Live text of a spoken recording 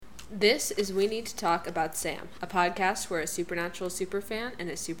This is We Need to Talk About Sam, a podcast where a supernatural superfan and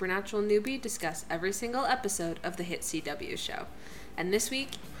a supernatural newbie discuss every single episode of the hit CW show. And this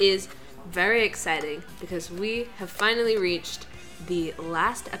week is very exciting because we have finally reached the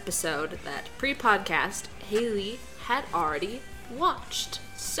last episode that pre-podcast Haley had already watched.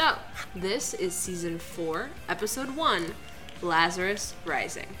 So, this is season 4, episode 1, Lazarus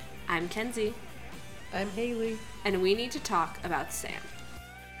Rising. I'm Kenzie. I'm Haley. And we need to talk about Sam.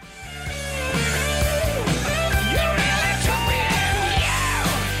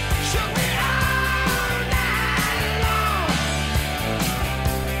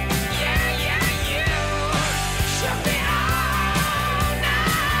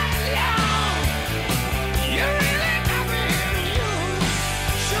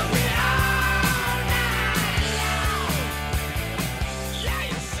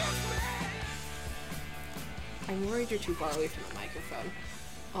 I'm worried you're too far away from the microphone.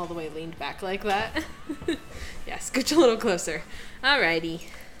 All the way leaned back like that. Yeah, scooch a little closer. Alrighty.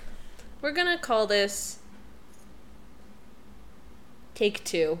 We're gonna call this Take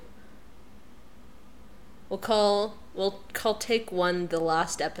 2. We'll call Take 1 the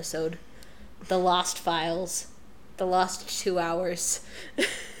lost episode. The Lost Files. The Lost 2 hours.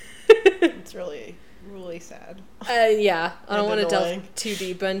 It's really sad. Yeah, I don't want to annoying. delve too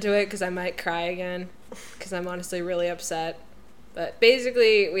deep into it because I might cry again. Because I'm honestly really upset. But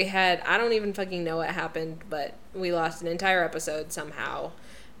basically, I don't even fucking know what happened, but we lost an entire episode somehow.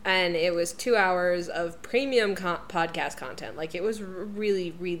 And it was 2 hours of premium podcast content. Like, it was a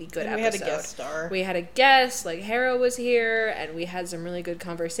really, really good and episode. We had a guest star. We had a guest, like, Harrow was here, and we had some really good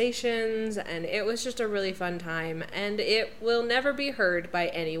conversations, and it was just a really fun time. And it will never be heard by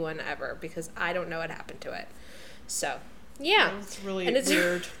anyone ever, because I don't know what happened to it. So, yeah. It's really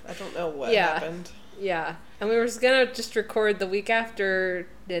weird. I don't know what happened. Yeah, and we were gonna just record the week after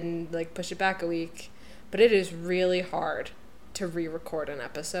and, like, push it back a week. But it is really hard to re-record an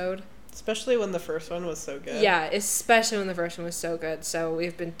episode. Especially when the first one was so good. Yeah, especially when the first one was so good. So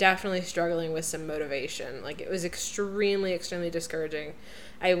we've been definitely struggling with some motivation. Like, it was extremely, extremely discouraging.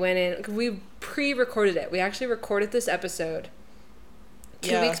 I went in, we pre-recorded it. We actually recorded this episode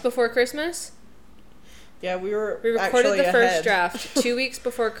 2 weeks before Christmas. Yeah, we recorded the first draft 2 weeks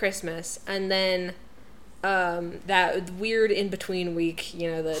before Christmas, and then that weird in-between week,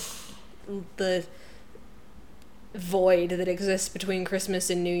 you know, the void that exists between Christmas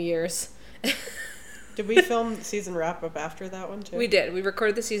and New Year's. Did we film season wrap-up after that one, too? We did. We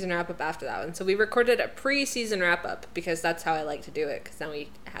recorded the season wrap-up after that one. So we recorded a pre-season wrap-up, because that's how I like to do it, because now we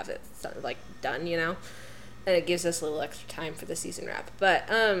have it, like, done, you know? And it gives us a little extra time for the season wrap. But,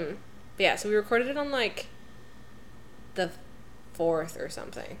 yeah, so we recorded it on, like, the 4th or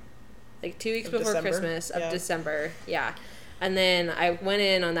something. Like, 2 weeks before Christmas of December. Yeah. And then I went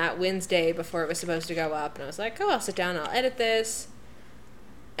in on that Wednesday before it was supposed to go up, and I was like, oh, I'll sit down and I'll edit this.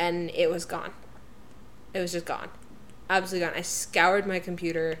 And it was gone. It was just gone. Absolutely gone. I scoured my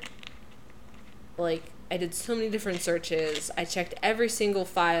computer. Like, I did so many different searches. I checked every single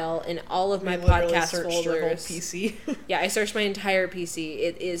file in all of my podcast folders. Your whole PC. Yeah, I searched my entire PC.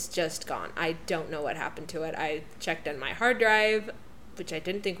 It is just gone. I don't know what happened to it. I checked on my hard drive, which I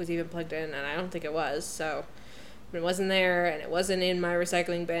didn't think was even plugged in, and I don't think it was, so it wasn't there, and it wasn't in my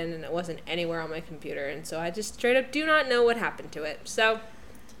recycling bin, and it wasn't anywhere on my computer, and so I just straight up do not know what happened to it. So,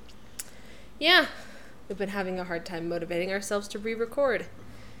 yeah, we've been having a hard time motivating ourselves to re-record,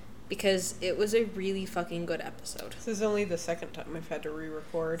 because it was a really fucking good episode. This is only the second time I've had to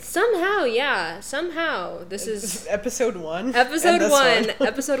re-record. Somehow, yeah, somehow. This is episode 1. Episode 1.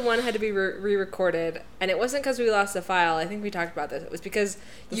 Episode 1 had to be re-recorded, and it wasn't because we lost the file. I think we talked about this. It was because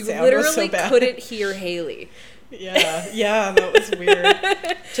you literally couldn't hear Haley. Yeah, that was weird.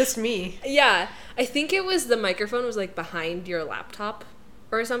 Just me. Yeah, I think it was the microphone was, like, behind your laptop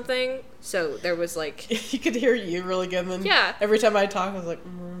or something, so there was, like... You could hear you really good, and then every time I talk, I was like...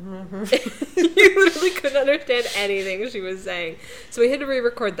 You literally couldn't understand anything she was saying. So we had to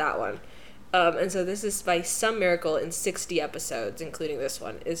re-record that one. And so this is, by some miracle, in 60 episodes, including this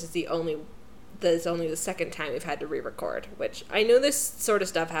one. This is only the second time we've had to re-record, which I know this sort of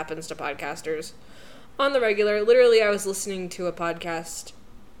stuff happens to podcasters on the regular. Literally, I was listening to a podcast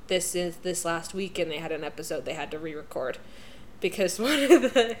this last week, and they had an episode they had to re-record because one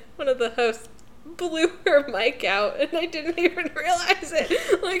of the hosts blew her mic out, and I didn't even realize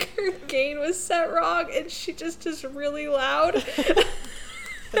it. Like, her gain was set wrong, and she just is really loud. I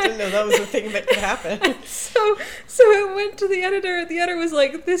didn't know that was a thing that could happen. So it went to the editor. The editor was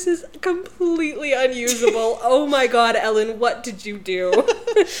like, "This is completely unusable. Oh my God, Ellen, what did you do?"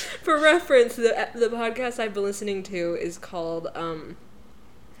 For reference, the podcast I've been listening to is called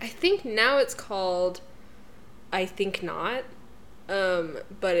I think now it's called I Think Not.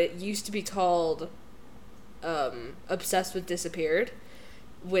 But it used to be called Obsessed with Disappeared.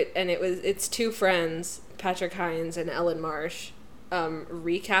 It's two friends, Patrick Hines and Ellen Marsh,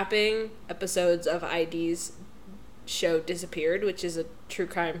 recapping episodes of ID's show Disappeared, which is a true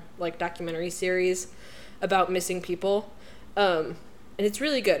crime documentary series about missing people. And it's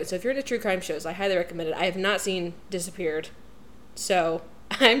really good. So if you're into true crime shows, I highly recommend it. I have not seen Disappeared, so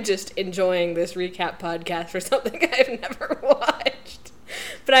I'm just enjoying this recap podcast for something I've never watched.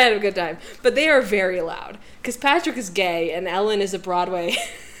 But I had a good time. But they are very loud. Because Patrick is gay and Ellen is a Broadway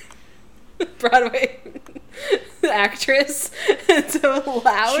actress. And so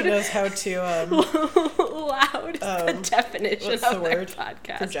loud. She knows how to... loud is the definition of their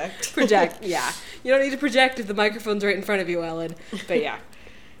podcast. Project, yeah. You don't need to project if the microphone's right in front of you, Ellen. But yeah.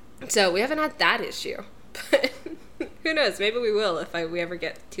 So we haven't had that issue. But who knows? Maybe we will if we ever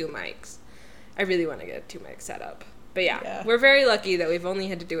get two mics. I really want to get a two mic setup. But yeah, we're very lucky that we've only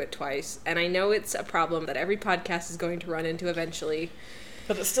had to do it twice. And I know it's a problem that every podcast is going to run into eventually.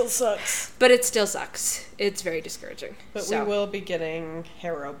 But it still sucks. It's very discouraging. But we will be getting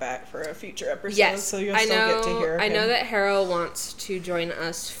Harrow back for a future episode. Yes. So you'll still get to hear him. I know that Harrow wants to join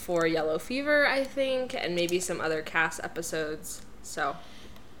us for Yellow Fever, I think, and maybe some other cast episodes. So...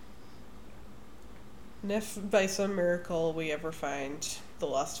 And if by some miracle we ever find the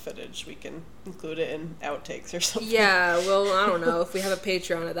lost footage, we can include it in outtakes or something. Yeah, well, I don't know. If we have a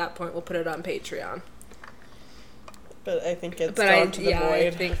Patreon at that point, we'll put it on Patreon. But I think it's gone to the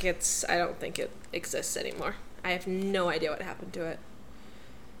void. I don't think it exists anymore. I have no idea what happened to it.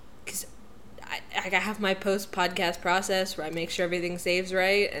 Because I have my post-podcast process where I make sure everything saves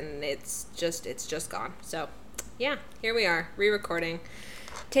right, and it's just gone. So, yeah, here we are, re-recording.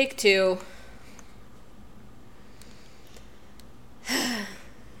 Take 2.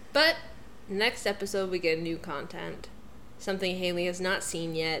 But next episode we get new content, something Haley has not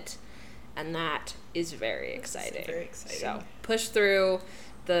seen yet, and that is very exciting. It's very exciting. So push through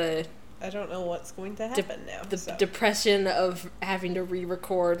the... I don't know what's going to happen now. The depression of having to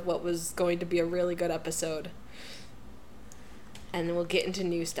re-record what was going to be a really good episode. And then we'll get into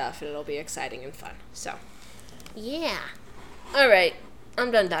new stuff, and it'll be exciting and fun. So, yeah. Alright,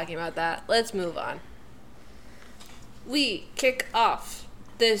 I'm done talking about that. Let's move on. We kick off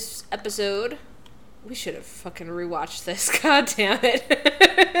this episode. We should have fucking rewatched this. God damn it.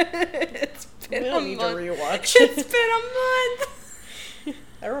 It's been a month. We don't need to rewatch. It's been a month.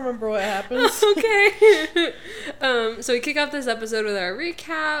 I remember what happens. Okay. So we kick off this episode with our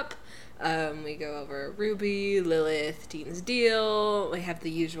recap. We go over Ruby, Lilith, Dean's deal. We have the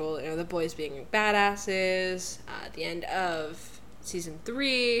usual, the boys being badasses. At the end of season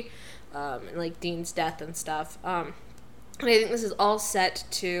 3. And Dean's death and stuff. And I think this is all set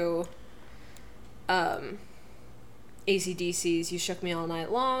to AC/DC's You Shook Me All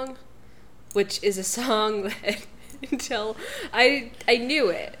Night Long, which is a song that until I knew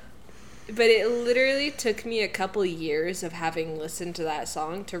it, but it literally took me a couple years of having listened to that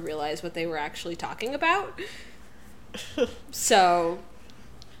song to realize what they were actually talking about. So...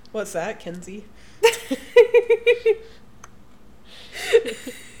 What's that, Kenzie?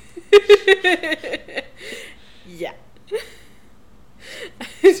 Yeah.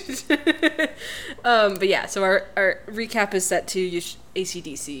 But yeah, so our recap is set to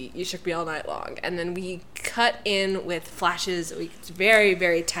AC/DC, You Shook Me All Night Long, and then we cut in with flashes. It's very,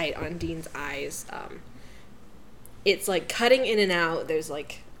 very tight on Dean's eyes. It's cutting in and out. There's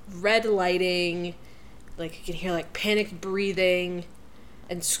red lighting, you can hear panicked breathing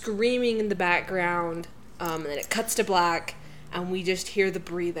and screaming in the background, and then it cuts to black and we just hear the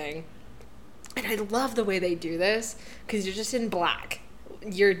breathing. And I love the way they do this, because you're just in black.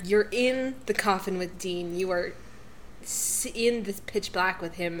 You're in the coffin with Dean. You are in this pitch black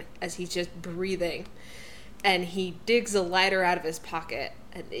with him as he's just breathing. And he digs a lighter out of his pocket,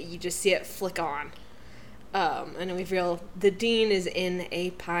 and you just see it flick on. And then we feel the Dean is in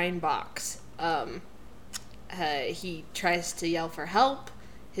a pine box. He tries to yell for help.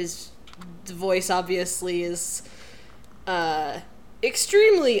 His voice obviously is...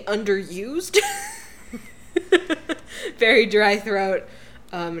 extremely underused. Very dry throat.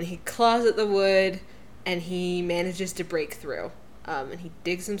 And he claws at the wood, and he manages to break through. And he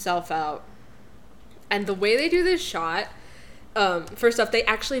digs himself out. And the way they do this shot, first off, they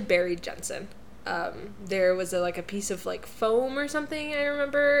actually buried Jensen. There was a piece of foam or something. I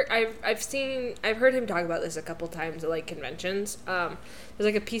remember I've heard him talk about this a couple times at conventions.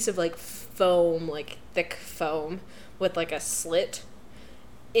 There's a piece of foam, thick foam with a slit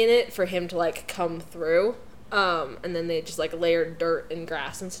in it for him to come through. And then they just like layered dirt and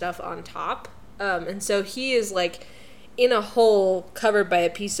grass and stuff on top. And so he is like in a hole covered by a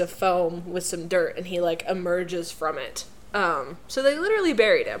piece of foam with some dirt, and he like emerges from it. So they literally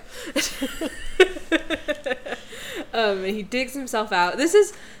buried him. And he digs himself out.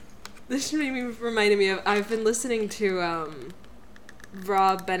 This reminded me of, I've been listening to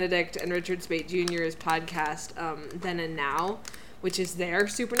Rob Benedict and Richard Speight Jr.'s podcast, Then and Now, which is their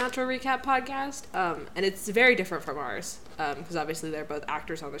Supernatural recap podcast. And it's very different from ours, because obviously they're both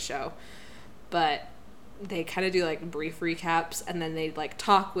actors on the show. But they kind of do like brief recaps, and then they like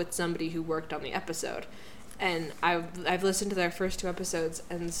talk with somebody who worked on the episode. And I've listened to their first 2 episodes,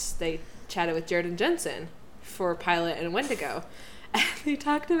 and they chatted with Jared and Jensen for pilot and Wendigo. And they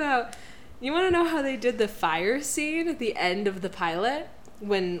talked about, you want to know how they did the fire scene at the end of the pilot?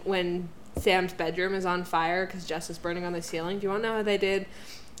 When Sam's bedroom is on fire because Jess is burning on the ceiling. Do you want to know how they did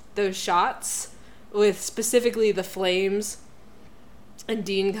those shots with specifically the flames? And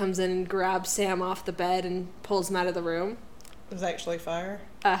Dean comes in and grabs Sam off the bed and pulls him out of the room. It was actually fire?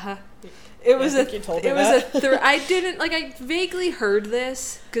 Uh-huh. It was I didn't, like, I vaguely heard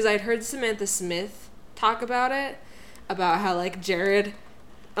this because I'd heard Samantha Smith talk about it, about how, like, Jared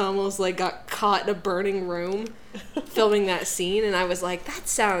almost, like, got caught in a burning room filming that scene, and I was like, that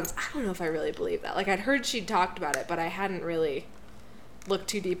sounds, I don't know if I really believe that. Like, I'd heard she'd talked about it, but I hadn't really looked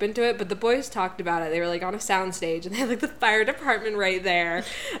too deep into it. But the boys talked about it. They were, like, on a soundstage, and they had, like, the fire department right there.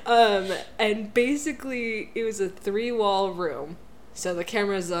 And basically, it was a 3-wall room. So the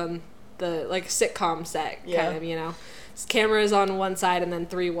camera's on the, like, sitcom set, kind of, you know. Cameras on one side and then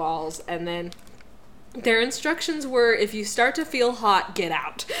 3 walls, and then their instructions were, if you start to feel hot, get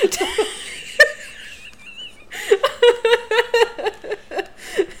out.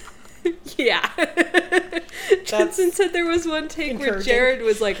 Yeah. Jensen said there was one take where Jared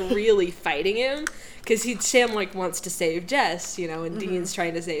was, like, really fighting him, because Sam, like, wants to save Jess, you know, and Dean's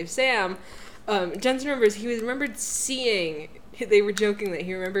trying to save Sam. Jensen remembers, remembered seeing, they were joking that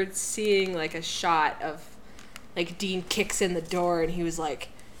he remembered seeing, like, a shot of, like, Dean kicks in the door, and he was like,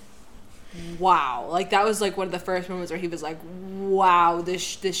 wow. Like, that was, like, one of the first moments where he was like, wow, this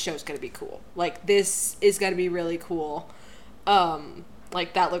show's gonna be cool. Like, this is gonna be really cool.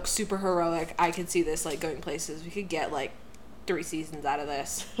 Like, that looks super heroic. I could see this, like, going places. We could get, like, 3 seasons out of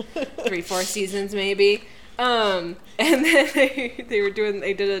this. 3-4 seasons, maybe. And then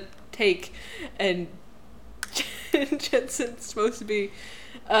they did a take, and Jensen's supposed to be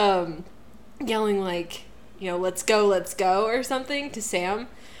yelling, like, you know, let's go, or something to Sam.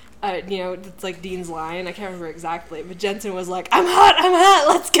 You know, it's like Dean's line. I can't remember exactly. But Jensen was like, I'm hot,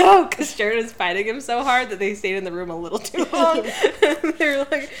 let's go. Because Jared was fighting him so hard that they stayed in the room a little too long. They were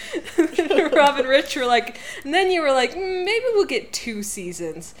like, Rob and Rich were like, and then you were like, maybe we'll get 2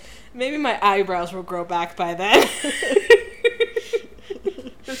 seasons. Maybe my eyebrows will grow back by then.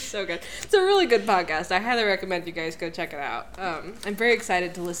 It's so good. It's a really good podcast. I highly recommend you guys go check it out. I'm very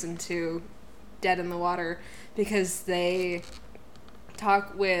excited to listen to Dead in the Water because they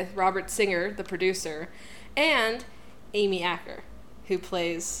talk with Robert Singer, the producer, and Amy Acker, who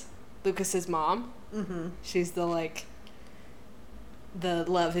plays Lucas's mom. Mm-hmm. She's the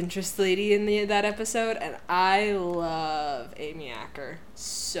love interest lady in that episode, and I love Amy Acker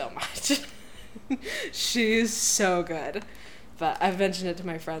so much. She's so good. But I've mentioned it to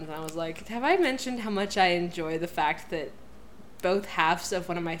my friends, and I was like, have I mentioned how much I enjoy the fact that both halves of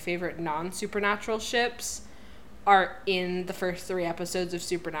one of my favorite non-Supernatural ships are in the first 3 episodes of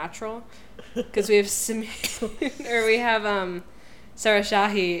Supernatural? Because we have Sarah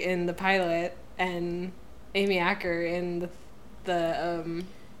Shahi in the pilot and Amy Acker in the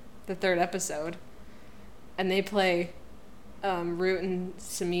 3rd episode, and they play Root and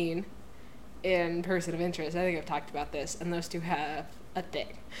Samine in Person of Interest. I think I've talked about this, and those 2 have a thing.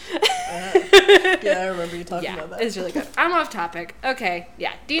 Yeah, I remember you talking about that. It's really good. I'm off topic. Okay,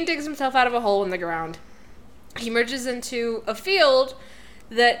 yeah. Dean digs himself out of a hole in the ground. He emerges into a field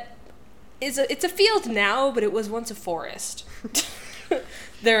that it's a field now, but it was once a forest.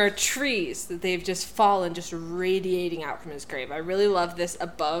 There are trees that they've just fallen, just radiating out from his grave. I really love this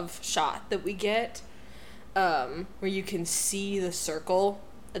above shot that we get, where you can see the circle,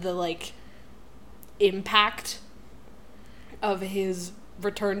 the, like, impact of his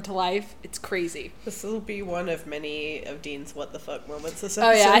return to life. It's crazy. This will be one of many of Dean's what the fuck moments this episode.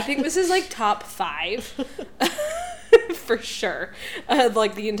 Oh yeah, I think this is like top 5 for sure.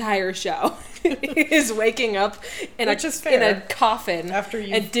 Like the entire show is waking up in a coffin after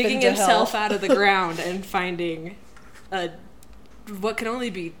and digging himself out of the ground and finding what can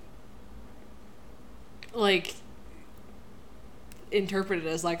only be like interpreted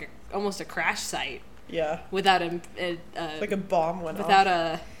as like almost a crash site. Yeah. Without Like a bomb went without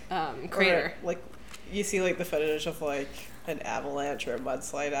off. a crater. Or, like, you see, like, the footage of, like, an avalanche or a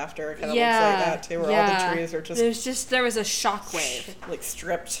mudslide after. It kind of Yeah, looks like that, too, where all the trees are there was a shockwave. like,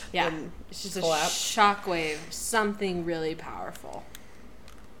 stripped and It's just collapsed. a shockwave. Something really powerful.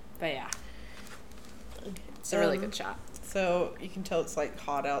 But yeah. It's a really good shot. So you can tell it's, like,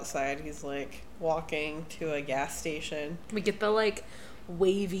 hot outside. He's, like, walking to a gas station. We get the, like,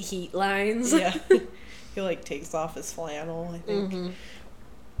 wavy heat lines. Yeah. He, like, takes off his flannel, I think. Mm-hmm.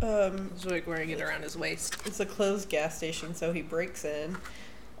 He's like wearing it around his waist. It's a closed gas station, so he breaks in.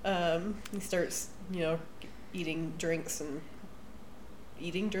 He starts, eating drinks and...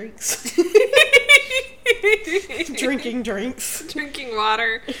 Eating drinks? Drinking drinks. Drinking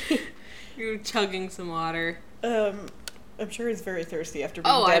water. You're chugging some water. I'm sure he's very thirsty after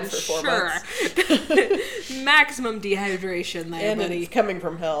being dead for 4 months. Maximum dehydration there, And buddy. it's coming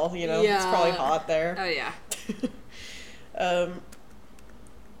from hell, It's probably hot there. Oh, yeah.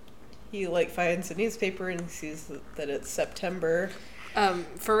 He, like, finds a newspaper and sees that it's September.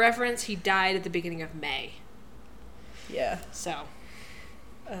 For reference, he died at the beginning of May. Yeah. So.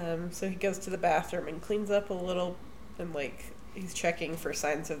 So he goes to the bathroom and cleans up a little, and, like, he's checking for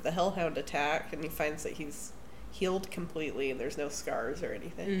signs of the hellhound attack, and he finds that he's healed completely and there's no scars or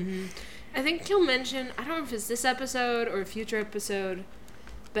anything. Mm-hmm. I think he'll mention, I don't know if it's this episode or a future episode,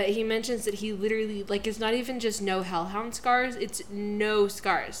 but he mentions that he literally, like, it's not even just no hellhound scars, it's no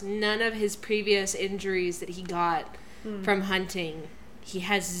scars. None of his previous injuries that he got from hunting, he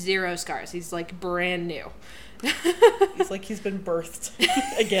has 0 scars. He's, like, brand new. He's like he's been birthed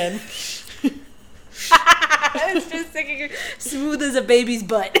again. I was just thinking, smooth as a baby's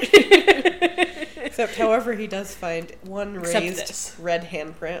butt. Except, however, he does find one raised red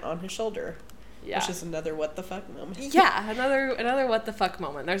handprint on his shoulder. Yeah. Which is another what the fuck moment. Yeah, another what the fuck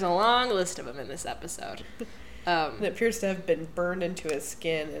moment. There's a long list of them in this episode. It appears to have been burned into his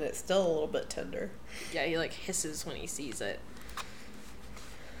skin, and it's still a little bit tender. Yeah, he, like, hisses when he sees it.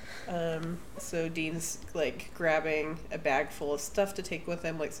 So Dean's, like, grabbing a bag full of stuff to take with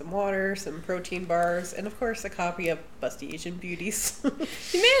him, like some water, some protein bars, and, of course, a copy of Busty Asian Beauties.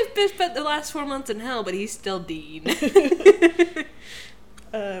 He may have spent the last 4 months in hell, but he's still Dean.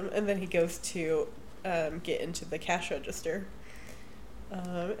 And then he goes to get into the cash register.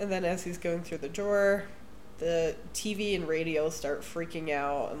 And then as he's going through the drawer, the TV and radio start freaking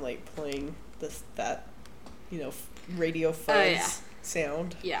out and, like, playing that radio fuzz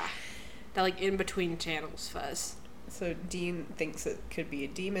sound. Yeah. That, like, in-between channels fuzz. So Dean thinks it could be a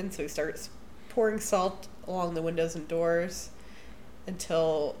demon, so he starts pouring salt along the windows and doors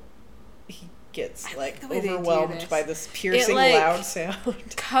until he gets, like, overwhelmed by this piercing, loud sound.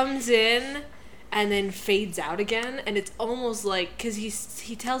 Comes in and then fades out again, and it's almost like, because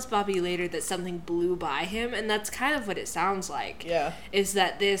he tells Bobby later that something blew by him, and that's kind of what it sounds like. Yeah. Is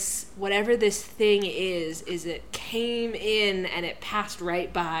that this, whatever this thing is it came in and it passed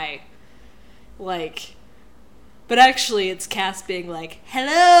right by, like, but actually it's Cass being like,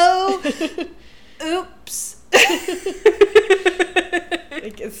 hello! Oops!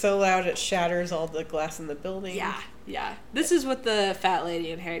 It gets so loud it shatters all the glass in the building. Yeah. This is what the fat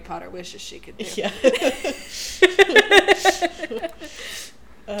lady in Harry Potter wishes she could do. Yeah.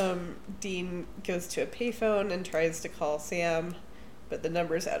 Dean goes to a payphone and tries to call Sam, but the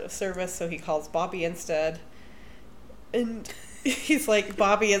number's out of service, so he calls Bobby instead. And he's like,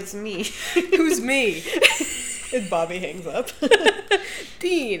 Bobby, it's me. Who's me? And Bobby hangs up.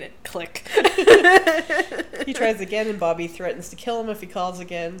 Dean. Click. He tries again, and Bobby threatens to kill him if he calls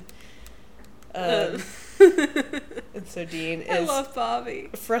again. And so Dean is love Bobby.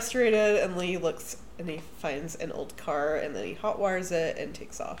 frustrated, and Lee looks and he finds an old car, and then he hotwires it and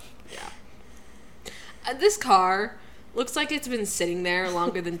takes off. Yeah. This car looks like it's been sitting there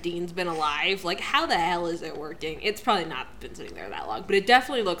longer than Dean's been alive. Like, how the hell is it working? It's probably not been sitting there that long, but it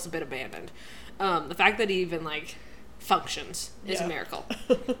definitely looks a bit abandoned. The fact that it even, like, functions is a miracle.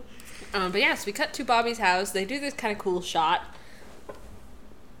 But yeah, so we cut to Bobby's house. They do this kind of cool shot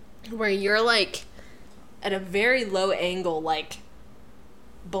where you're, like, at a very low angle, like,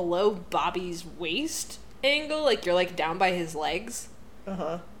 below Bobby's waist angle. Like, you're, like, down by his legs.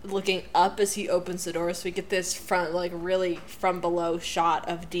 Looking up as he opens the door. So we get this front, like, really from below shot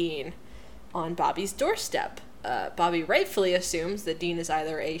of Dean on Bobby's doorstep. Bobby rightfully assumes that Dean is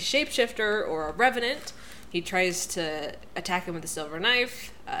either a shapeshifter or a revenant. He tries to attack him with a silver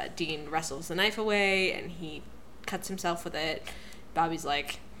knife. Dean wrestles the knife away, and he cuts himself with it. Bobby's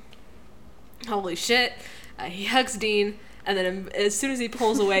like, holy shit. He hugs Dean, and then as soon as he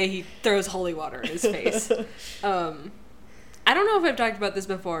pulls away, he throws holy water in his face. I I don't know if I've talked about this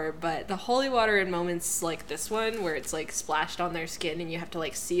before, but the holy water in moments like this one, where it's like splashed on their skin and you have to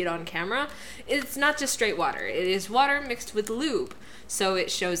like see it on camera, it's not just straight water. It is water mixed with lube, so it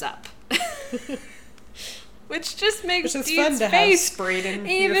shows up. Which just makes Dean's face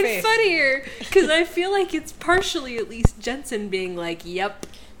even funnier, because I feel like it's partially at least Jensen being like, "Yep,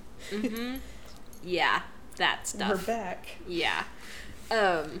 yeah, that stuff." We're back. Yeah.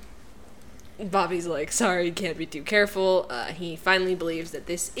 Bobby's like, sorry, can't be too careful. He finally believes that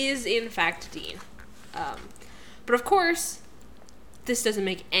this is, in fact, Dean. But of course, this doesn't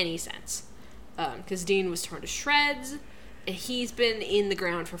make any sense. Because Dean was torn to shreds, and he's been in the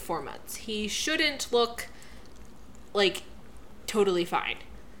ground for 4 months. He shouldn't look, like, totally fine.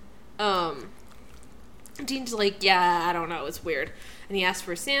 Dean's like, yeah, I don't know, it's weird. And he asks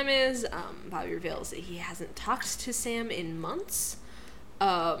where Sam is. Bobby reveals that he hasn't talked to Sam in months.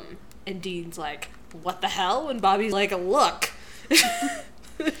 And Dean's like, what the hell? And Bobby's like, look,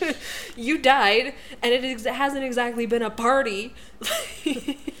 you died, and it hasn't exactly been a party.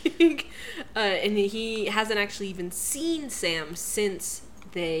 And he hasn't actually even seen Sam since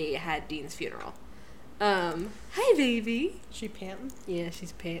they had Dean's funeral. Hi, baby. She panting? Yeah,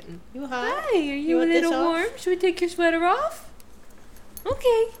 she's panting. You hot? Hi, are you a little warm? Should we take your sweater off?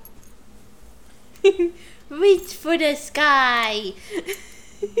 Okay. Reach for the sky.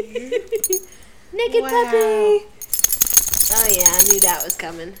 Naked puppy. Oh yeah, I knew that was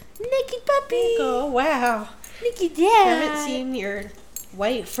coming. Naked puppy. Oh wow. Naked dad. Haven't seen your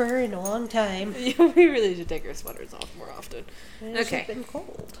white fur in a long time. We really should take our sweaters off more often. It's been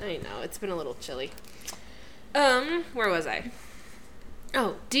cold. I know, it's been a little chilly. Where was I?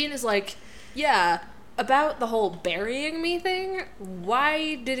 Oh, Dean is like, yeah, about the whole burying me thing,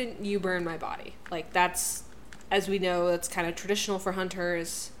 why didn't you burn my body? Like, that's, as we know, that's kind of traditional for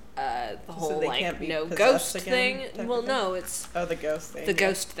hunters. The whole, like, no ghost thing. Well, no, it's... Oh, the ghost thing. The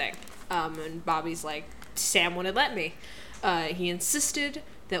ghost thing. And Bobby's like, Sam wouldn't let me. He insisted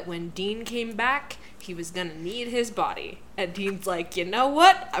that when Dean came back, he was gonna need his body. And Dean's like, you know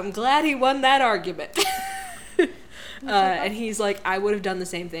what? I'm glad he won that argument. And he's like, I would have done the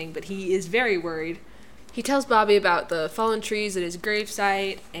same thing, but he is very worried. He tells Bobby about the fallen trees at his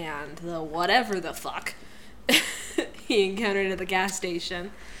gravesite and the whatever the fuck he encountered at the gas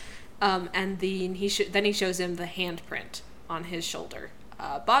station. And then he shows him the handprint on his shoulder.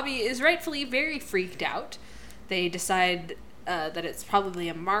 Bobby is rightfully very freaked out. They decide that it's probably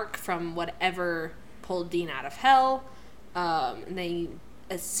a mark from whatever pulled Dean out of hell. And they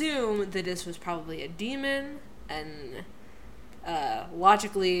assume that this was probably a demon. And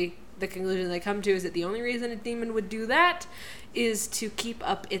logically, the conclusion they come to is that the only reason a demon would do that is to keep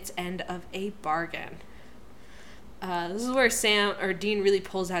up its end of a bargain. This is where Dean really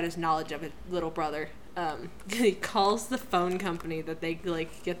pulls out his knowledge of his little brother. He calls the phone company that they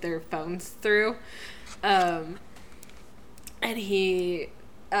like get their phones through, and he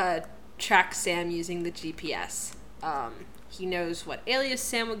tracks Sam using the GPS. He knows what alias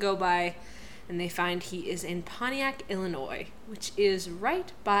Sam would go by, and they find he is in Pontiac, Illinois, which is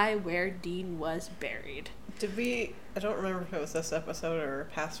right by where Dean was buried. I don't remember if it was this episode or a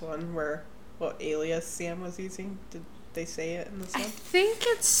past one where what alias Sam was using. Did they say it in this one? I think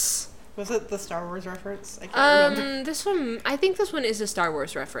it's... Was it the Star Wars reference? I can't remember. I think this one is a Star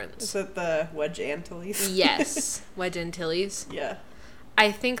Wars reference. Is it the Wedge Antilles? Yes. Wedge Antilles. Yeah.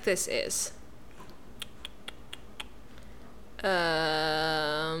 I think this is.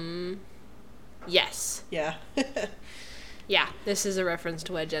 Yes. Yeah. Yeah, this is a reference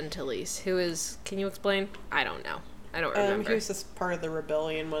to Wedge Antilles. Who is... Can you explain? I don't know. I don't remember. He was just part of the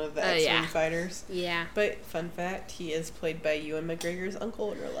rebellion, one of the X-Wing fighters. Yeah. But, fun fact, he is played by Ewan McGregor's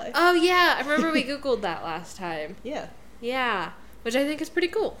uncle in real life. Oh, yeah. I remember we Googled that last time. Yeah. Yeah. Which I think is pretty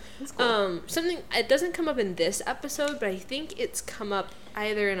cool. That's cool. It doesn't come up in this episode, but I think it's come up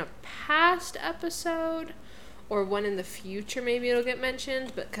either in a past episode or one in the future. Maybe it'll get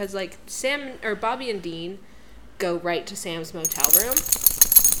mentioned. But because, like, Bobby and Dean go right to Sam's motel room.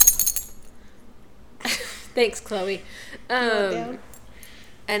 Thanks, Chloe. And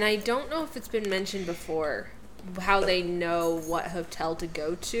I don't know if it's been mentioned before how they know what hotel to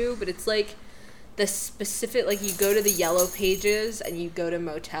go to, but it's like the specific, like you go to the yellow pages and you go to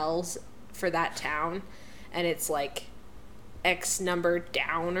motels for that town, and it's like X number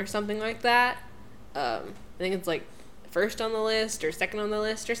down or something like that. I think it's like first on the list or second on the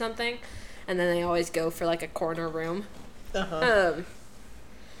list or something, and then they always go for like a corner room.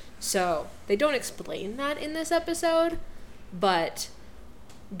 So, they don't explain that in this episode, but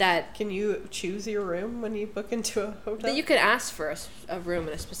that Can you choose your room when you book into a hotel? you could ask for a room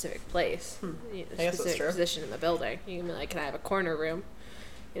in a specific place, I a guess that's specific true. position in the building. You can be like, can I have a corner room?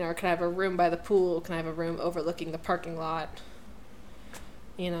 You know, or can I have a room by the pool? Can I have a room overlooking the parking lot?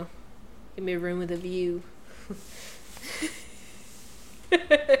 You know, give me a room with a view.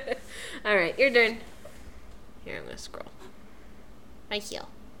 All right, your turn. Here, I'm gonna scroll. My heel.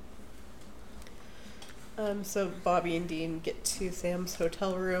 So Bobby and Dean get to Sam's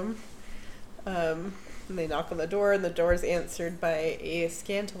hotel room. And they knock on the door, and the door is answered by a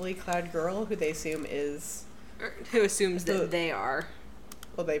scantily clad girl who they assume is... Who assumes that they are.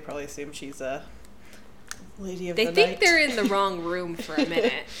 Well, they probably assume she's a lady of They the think night. they're in the wrong room for a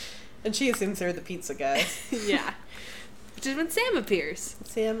minute. And she assumes they're the pizza guys. Yeah. Which is when Sam appears.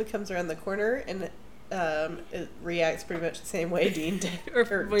 Sam comes around the corner and it reacts pretty much the same way Dean did.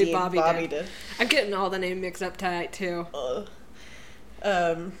 Or way Dean, Bobby did. did. I'm getting all the name mixed up tonight, too.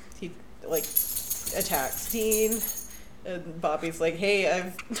 He, like, attacks Dean. And Bobby's like, hey,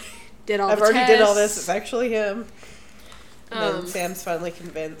 I've already did all this. It's actually him. And then Sam's finally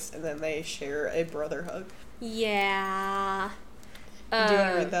convinced, and then they share a brother hug. Yeah. Do you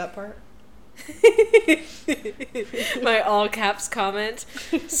want to read that part? My all caps comment.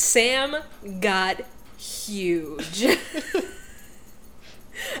 Sam got huge.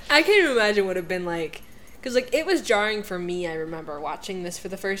 I can't even imagine what it would have been like. Because, like, it was jarring for me, I remember, watching this for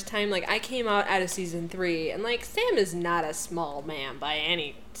the first time. Like, I came out of season 3, and, like, Sam is not a small man by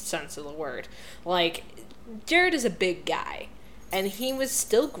any sense of the word. Like, Jared is a big guy, and he was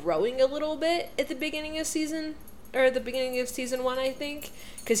still growing a little bit at the beginning of season 1, I think,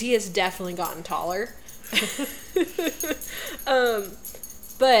 because he has definitely gotten taller.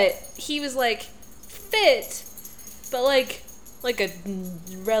 But he was, like, fit, but, like a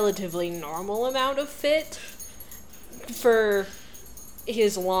relatively normal amount of fit for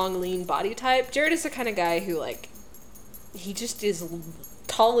his long, lean body type. Jared is the kind of guy who, like, he just is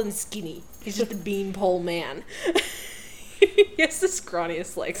tall and skinny. He's just a beanpole man. He has the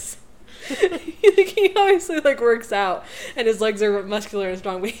scrawniest legs. He obviously, like, works out, and his legs are muscular and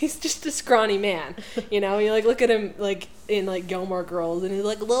strong, but he's just a scrawny man. You know, you, like, look at him, like, in, like, Gilmore Girls, and he's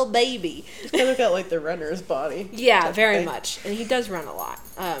like a little baby. He's kind of got, like, the runner's body. Yeah, very much. And he does run a lot.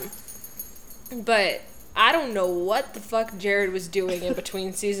 But I don't know what the fuck Jared was doing in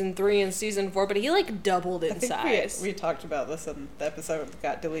between season 3 and season 4, but he, like, doubled in size. We talked about this in the episode that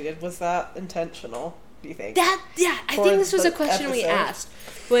got deleted. Was that intentional, do you think? I think this was a question we asked.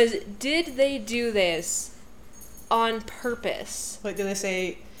 Was, did they do this on purpose? Like, did they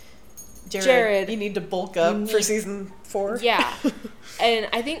say, Jared, you need to bulk up for season 4? Yeah. And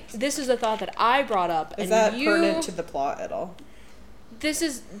I think this is a thought that I brought up. Is that pertinent to the plot at all?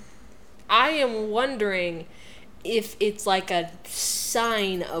 I am wondering if it's like a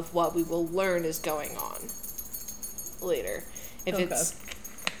sign of what we will learn is going on later. If it's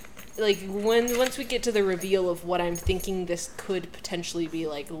like once we get to the reveal of what I'm thinking this could potentially be,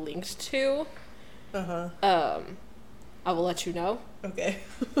 like, linked to, I will let you know. Okay.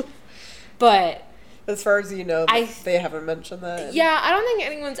 But as far as you know, they haven't mentioned that. Yeah, I don't think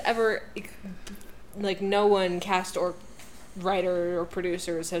anyone's ever, like, no one, cast or writer or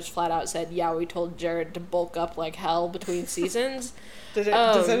producers, has flat out said, yeah, we told Jared to bulk up like hell between seasons. Does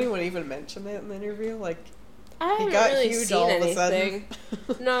anyone even mention that in the interview? Like, I haven't really seen anything.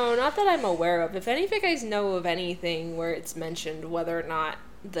 No, not that I'm aware of. If any of you guys know of anything where it's mentioned whether or not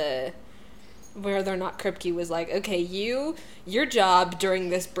Kripke was like, okay, your job during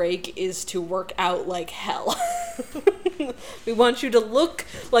this break is to work out like hell. We want you to look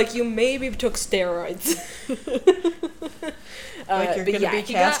like you maybe took steroids. Like you're going to be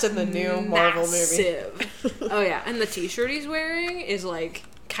cast in the new Marvel movie. Oh, yeah. And the t-shirt he's wearing is, like,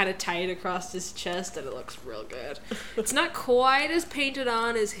 kind of tight across his chest, and it looks real good. It's not quite as painted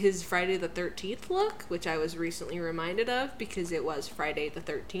on as his Friday the 13th look, which I was recently reminded of because it was Friday the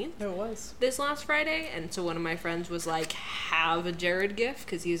 13th. It was. This last Friday, and so one of my friends was like, have a Jared gift,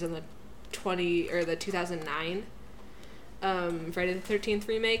 because he's in the 2009 Friday the 13th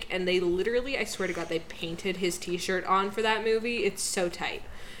remake, and they literally, I swear to God, they painted his t-shirt on for that movie. It's so tight.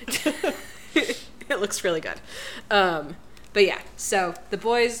 It looks really good. But yeah, so the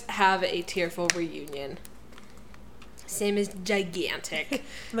boys have a tearful reunion. Sam is gigantic.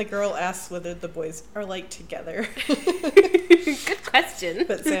 And the girl asks whether the boys are, like, together. Good question.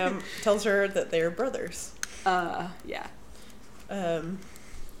 But Sam tells her that they are brothers. Yeah. And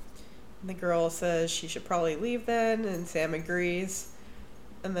the girl says she should probably leave then, and Sam agrees.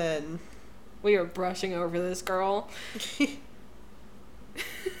 And then... We were brushing over this girl.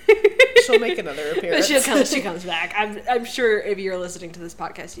 She'll make another appearance. She comes back. I'm sure if you're listening to this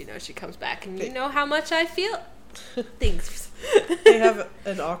podcast, you know she comes back, and you know how much I feel. Thanks. They have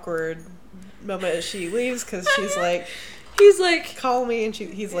an awkward moment as she leaves because she's like, he's like, call me, and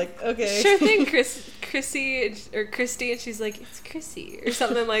he's like, okay, sure thing, Chrissy or Christy, and she's like, it's Chrissy or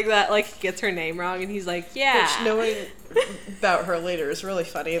something like that. Like he gets her name wrong, and he's like, yeah. Which knowing about her later is really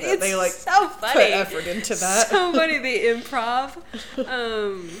funny that it's they like so funny. put effort into that. So funny, the improv.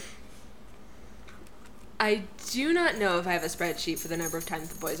 I do not know if I have a spreadsheet for the number of times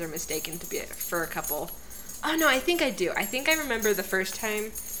the boys are mistaken to be for a couple. Oh no, I think I do. I think I remember the first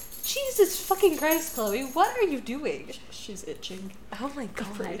time. Jesus fucking Christ, Chloe, what are you doing? She's itching. Oh my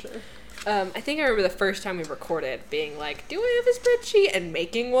god. Sure. I think I remember the first time we recorded being like, do I have a spreadsheet? And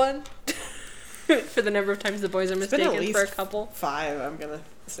making one for the number of times the boys are mistaken for a couple. 5, I'm gonna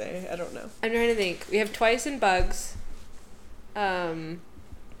say. I don't know. I'm trying to think. We have Twice and Bugs. Because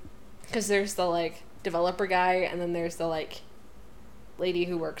there's the like developer guy, and then there's the like lady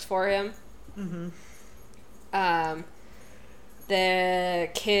who works for him. Mm-hmm. The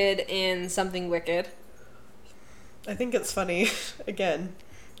kid in Something Wicked. I think it's funny, again,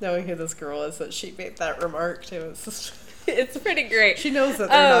 knowing who this girl is, that she made that remark too. It's pretty great. She knows that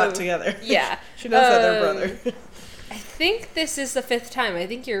they're not together. Yeah. She knows that they're brother. I think this is the 5th time. I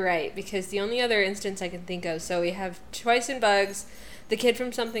think you're right, because the only other instance I can think of, so we have Twice and Bugs, the kid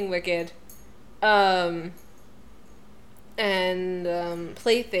from Something Wicked, and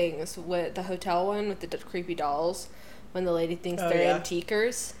Playthings, with the hotel one with the creepy dolls, when the lady thinks they're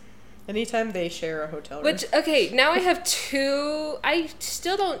antiquers. Anytime they share a hotel room. Which, okay, now I have 2. I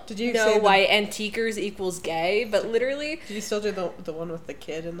still don't know why antiquers equals gay, but literally... Did you still do the one with the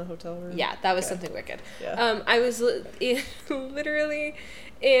kid in the hotel room? Yeah, that was Something Wicked. Yeah. I was literally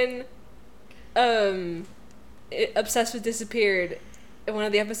in Obsessed with Disappeared. In one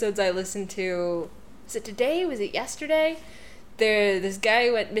of the episodes I listened to... Was it today? Was it yesterday? This guy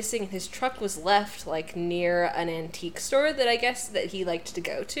went missing, and his truck was left like near an antique store that I guess that he liked to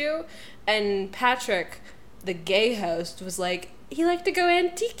go to, and Patrick, the gay host, was like, he liked to go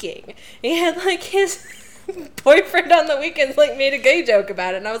antiquing. He had like his boyfriend on the weekends like made a gay joke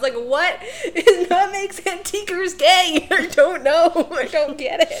about it, and I was like, what makes antiquers gay? I don't know. I don't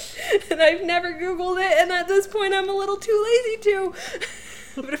get it, and I've never Googled it, and at this point I'm a little too lazy to.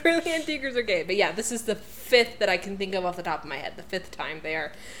 But apparently antiquers are gay. But yeah, this is the 5th that I can think of off the top of my head. The 5th time they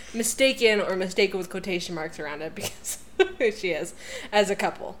are mistaken, or mistaken with quotation marks around it, because she is, as a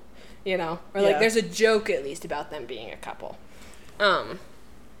couple, you know? Or like there's a joke at least about them being a couple.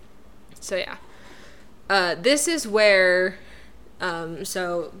 So yeah. This is where,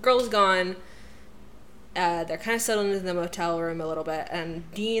 so girl's gone. They're kind of settled into the motel room a little bit, and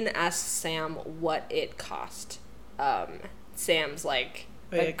Dean asks Sam what it cost. Sam's like,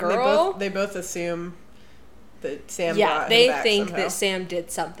 a girl? They both assume that Sam brought him back think somehow. that Sam did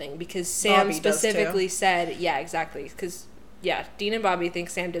something, because Sam Bobby specifically said, yeah, exactly, because, yeah, Dean and Bobby think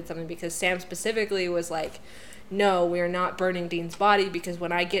Sam did something, because Sam specifically was like, no, we're not burning Dean's body, because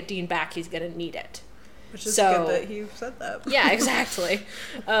when I get Dean back, he's going to need it. Which is good that he said that. Yeah, exactly.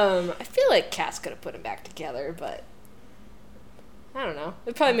 I feel like Cass could have put him back together, but I don't know.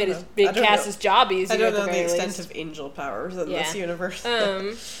 It probably made Cass's job easier. I don't know the extent of angel powers in this universe.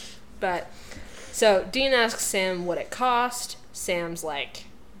 But so Dean asks Sam what it cost. Sam's like,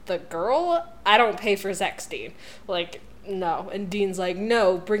 the girl? I don't pay for sex, Dean. Like, no. And Dean's like,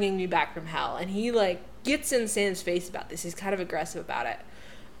 no, bringing me back from hell. And he like gets in Sam's face about this. He's kind of aggressive about it.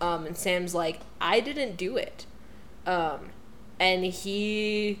 And Sam's like, I didn't do it. And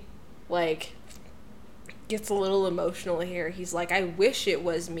he like gets a little emotional here. He's like, I wish it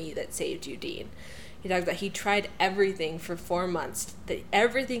was me that saved you, Dean. He talked about he tried everything for 4 months,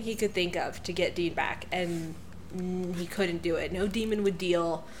 everything he could think of to get Dean back, and he couldn't do it. No demon would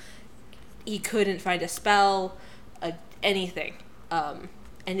deal. He couldn't find a spell, anything.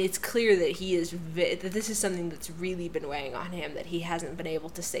 And it's clear that he is that this is something that's really been weighing on him, that he hasn't been able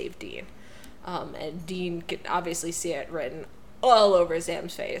to save Dean. And Dean can obviously see it written all over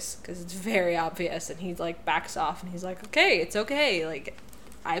Sam's face, because it's very obvious, and he like backs off, and he's like, okay, it's okay, like,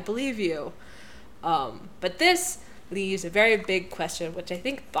 I believe you. But this leaves a very big question, which I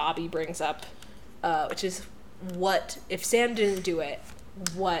think Bobby brings up, which is, what if Sam didn't do it,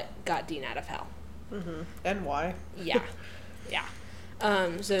 what got Dean out of hell? Mm-hmm. And why? Yeah.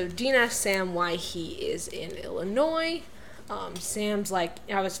 So Dean asks Sam why he is in Illinois. Sam's like,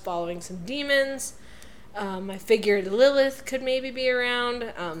 I was following some demons. I figured Lilith could maybe be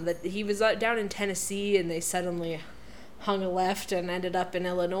around, that he was down in Tennessee, and they suddenly hung a left and ended up in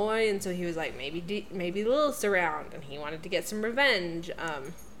Illinois, and so he was like, maybe Lilith's around, and he wanted to get some revenge.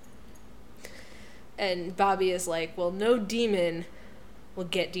 And Bobby is like, well, no demon will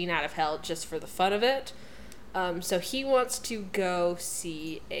get Dean out of hell just for the fun of it. So he wants to go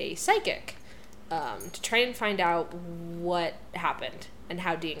see a psychic to try and find out what happened and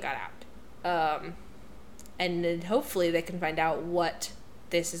how Dean got out. And then hopefully they can find out what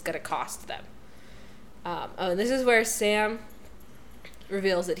this is going to cost them. And this is where Sam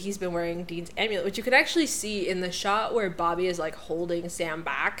reveals that he's been wearing Dean's amulet, which you can actually see in the shot where Bobby is like holding Sam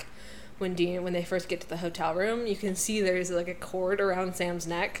back when they first get to the hotel room. You can see there's like a cord around Sam's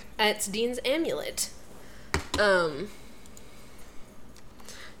neck. And it's Dean's amulet.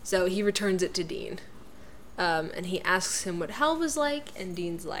 So he returns it to Dean. And he asks him what hell was like, and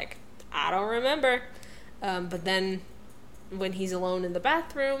Dean's like, I don't remember. But then when he's alone in the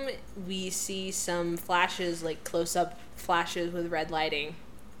bathroom, we see some flashes, like close-up flashes with red lighting,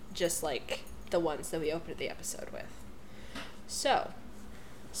 just like the ones that we opened the episode with. So,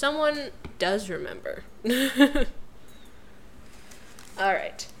 someone does remember. All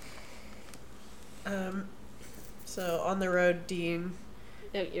right. So on the road, Dean...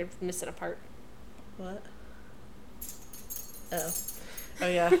 No, you're missing a part. What? Oh,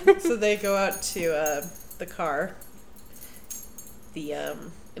 yeah. So they go out to the car. The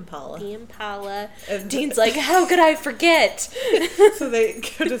Impala. The Impala. And Dean's like, how could I forget? So they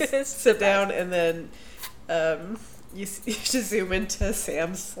go to sit down, and then you just zoom into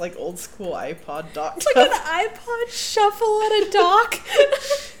Sam's like old school iPod dock. It's like an iPod shuffle at a dock.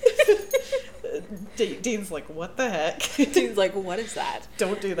 Dean's like, what the heck? Dean's like, what is that?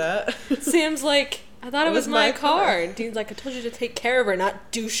 Don't do that. Sam's like, I thought it was my car. And Dean's like, I told you to take care of her,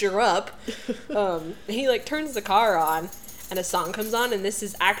 not douche her up. He like turns the car on, and a song comes on, and this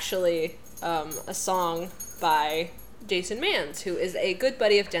is actually a song by Jason Manns, who is a good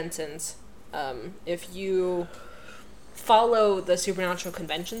buddy of Jensen's. If you follow the Supernatural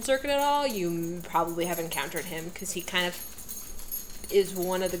convention circuit at all, you probably have encountered him, because he kind of is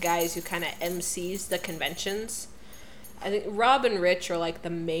one of the guys who kind of MCs the conventions. I think Rob and Rich are like the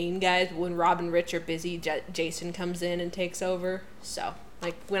main guys. When Rob and Rich are busy, Jason comes in and takes over. So,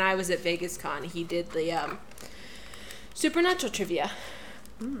 like, when I was at Vegas Con, he did the Supernatural trivia,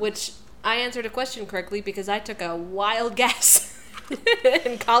 which I answered a question correctly because I took a wild guess.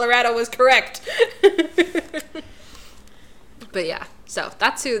 And Colorado was correct. But yeah, so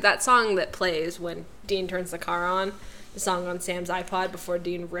that's who that song that plays when Dean turns the car on. The song on Sam's iPod before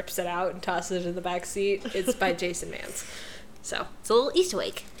Dean rips it out and tosses it in the back seat. It's by Jason Manns. So, it's a little Easter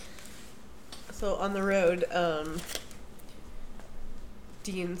egg. So on the road,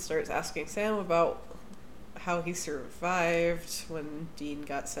 Dean starts asking Sam about how he survived when Dean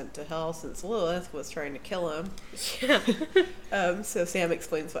got sent to hell since Lilith was trying to kill him. Yeah. So Sam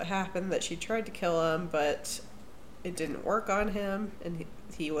explains what happened, that she tried to kill him, but it didn't work on him, and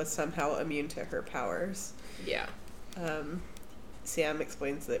he was somehow immune to her powers. Yeah. Sam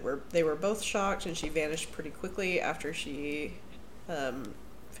explains that they were both shocked, and she vanished pretty quickly after she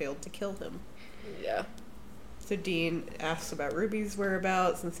failed to kill him. Yeah. So Dean asks about Ruby's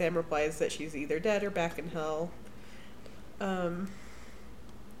whereabouts, and Sam replies that she's either dead or back in hell.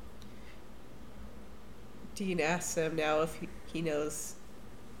 Dean asks him now if he knows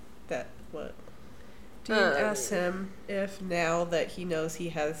that what. Dean asks him if now that he knows he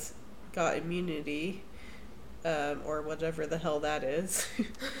has got immunity, or whatever the hell that is,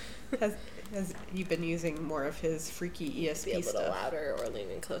 has he been using more of his freaky ESP Be a little stuff? louder or lean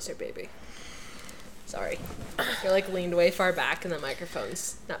in closer, baby. Sorry. You're like leaned way far back and the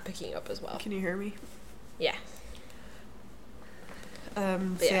microphone's not picking up as well. Can you hear me? Yeah.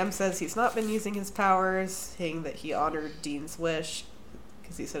 Sam says he's not been using his powers, saying that he honored Dean's wish,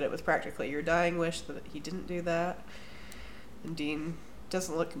 because he said it was practically your dying wish that he didn't do that. And Dean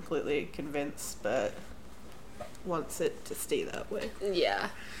doesn't look completely convinced, but wants it to stay that way.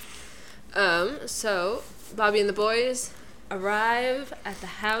 Yeah. So Bobby and the boys arrive at the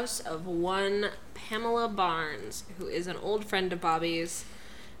house of one Pamela Barnes, who is an old friend of Bobby's.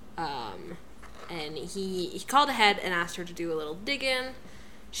 And he called ahead and asked her to do a little digging.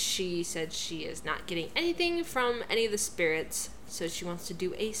 She said she is not getting anything from any of the spirits, so she wants to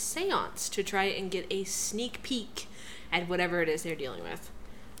do a seance to try and get a sneak peek at whatever it is they're dealing with.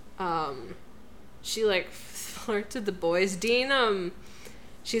 She like flirts with the boys. Dean,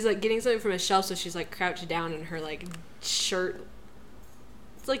 she's like getting something from a shelf, so she's like crouched down in her like shirt.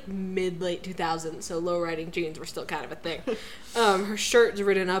 It's like mid-late 2000s, so low-riding jeans were still kind of a thing. Her shirt's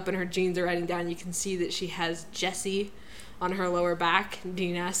written up and her jeans are riding down. You can see that she has Jessie on her lower back.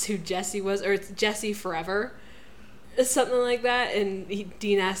 Dean asks who Jessie was, or it's Jessie Forever. something like that, and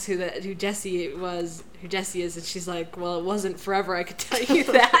Dean asks who Jesse is, and she's like, well, it wasn't forever, I could tell you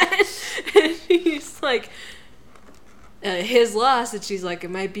that. And he's like, his loss, and she's like,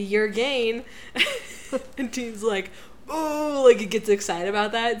 it might be your gain. And Dean's like, oh, like he gets excited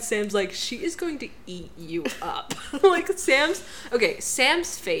about that, and Sam's like, she is going to eat you up. Like Sam's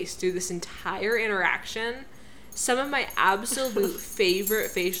face through this entire interaction, some of my absolute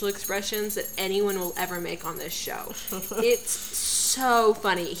favorite facial expressions that anyone will ever make on this show. It's so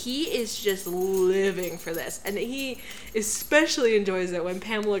funny. He is just living for this, and he especially enjoys it when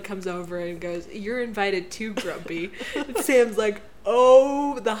Pamela comes over and goes, you're invited too, Grumpy. And Sam's like,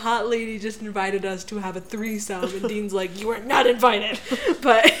 oh, the hot lady just invited us to have a threesome, and Dean's like, you are not invited.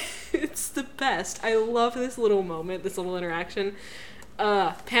 But it's the best. I love this little moment, this little interaction.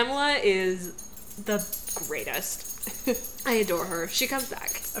 Pamela is the greatest. I adore her. She comes back.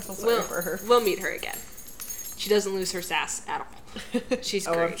 I feel sorry for her. We'll meet her again. She doesn't lose her sass at all. She's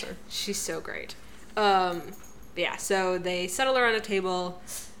great. I'm sure. She's so great. Yeah, so they settle around a table.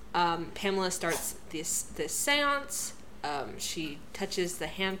 Pamela starts this seance. She touches the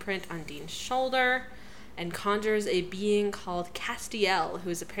handprint on Dean's shoulder and conjures a being called Castiel, who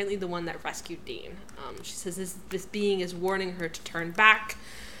is apparently the one that rescued Dean. She says this being is warning her to turn back.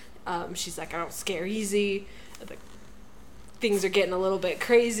 She's like, I don't scare easy. Things are getting a little bit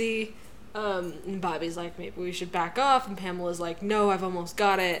crazy. And Bobby's like, maybe we should back off. And Pamela's like, no, I've almost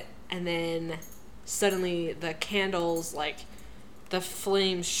got it. And then suddenly the candles, like, the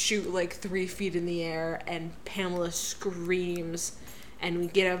flames shoot like 3 feet in the air, and Pamela screams, and we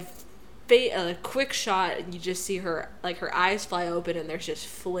get a quick shot, and you just see her, like, her eyes fly open, and there's just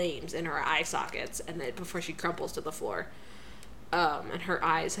flames in her eye sockets, and then before she crumples to the floor. And her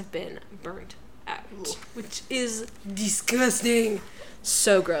eyes have been burnt out, which is disgusting.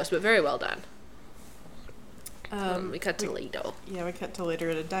 So gross, but very well done. We cut to Lido. Yeah, we cut to later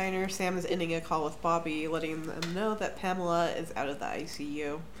at a diner. Sam is ending a call with Bobby, letting them know that Pamela is out of the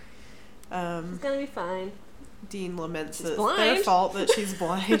ICU. It's gonna be fine. Dean laments that it's their fault that she's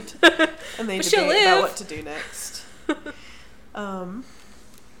blind, and they debate about what to do next. So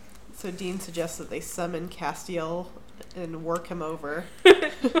Dean suggests that they summon Castiel and work him over.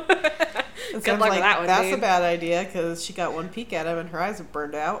 And Sam's like, that's a bad idea, because she got one peek at him and her eyes are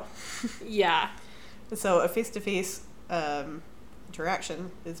burned out. Yeah. So a face-to-face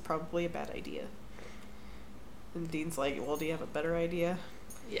interaction is probably a bad idea. And Dean's like, well, do you have a better idea?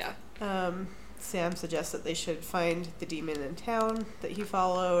 Yeah. Sam suggests that they should find the demon in town that he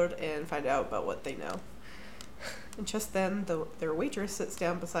followed and find out about what they know. And just then, their waitress sits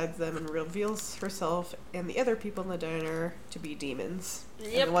down beside them and reveals herself and the other people in the diner to be demons.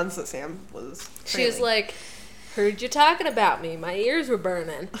 Yep. And the ones that Sam was trailing. She's like, heard you talking about me. My ears were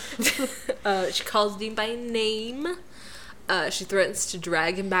burning. She calls Dean by name. She threatens to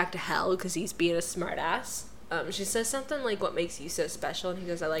drag him back to hell because he's being a smartass. She says something like, what makes you so special? And he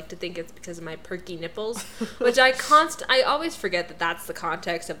goes, I like to think it's because of my perky nipples. Which I always forget that that's the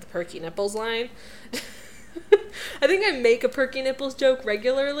context of the perky nipples line. I think I make a perky nipples joke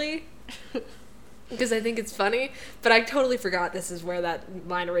regularly because I think it's funny, but I totally forgot this is where that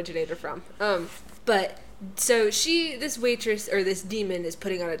line originated from. But so this waitress, or this demon, is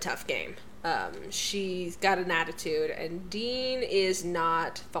putting on a tough game. She's got an attitude, and Dean is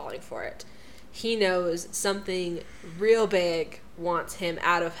not falling for it. He knows something real big wants him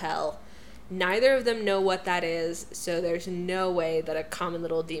out of hell. Neither of them know what that is, so there's no way that a common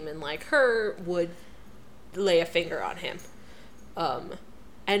little demon like her would lay a finger on him.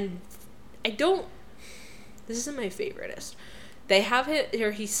 And this isn't my favoriteest. They have it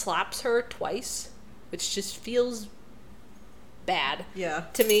here, he slaps her twice, which just feels bad. Yeah.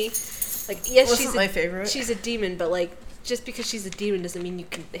 To me. Like, yes, she's my favorite. She's a demon, but like, just because she's a demon doesn't mean you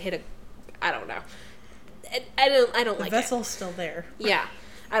can hit I don't know. I don't like it. The vessel's still there. Yeah.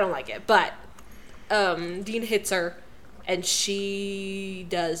 I don't like it. But Dean hits her, and she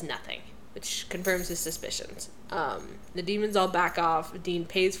does nothing, which confirms his suspicions. The demons all back off. Dean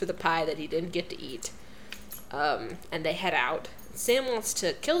pays for the pie that he didn't get to eat. And they head out. Sam wants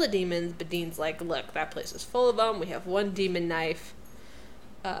to kill the demons, but Dean's like, look, that place is full of them. We have one demon knife.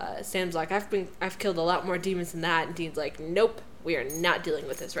 Sam's like, I've killed a lot more demons than that. And Dean's like, nope, we are not dealing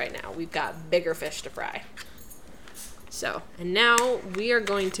with this right now. We've got bigger fish to fry. So, and now we are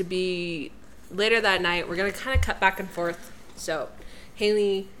going to be, later that night, we're going to kind of cut back and forth. So,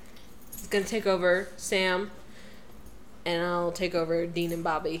 Haley is going to take over Sam, and I'll take over Dean and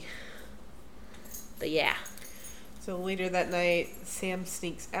Bobby. But yeah. So later that night, Sam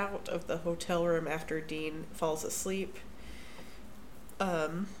sneaks out of the hotel room after Dean falls asleep.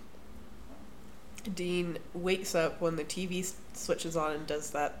 Dean wakes up when the TV switches on and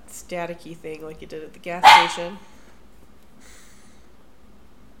does that staticky thing like he did at the gas station.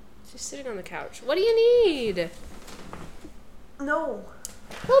 She's sitting on the couch. What do you need? No.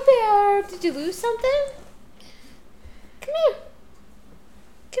 Little bear, did you lose something? Come here.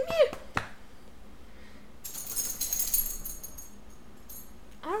 Come here.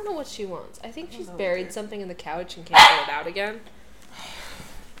 I don't know what she wants. I think she's buried something in the couch and can't get it out again.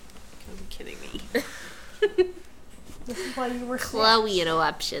 Are you kidding me? This is why you were Chloe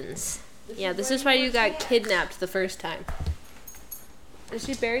interruptions. This is why you got kidnapped the first time. Is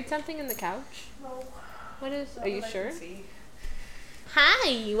she buried something in the couch? No. What is? Are you sure?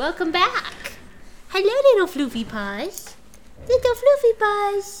 Hi, welcome back. Hello, little floofy paws. Little floofy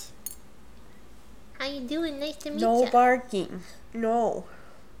paws. How you doing? Nice to meet No you. barking. No.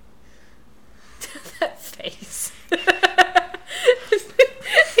 That face.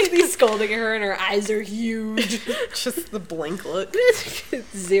 He's scolding her and her eyes are huge. Just the blank look.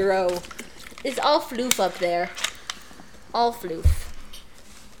 0. It's all floof up there. All floof.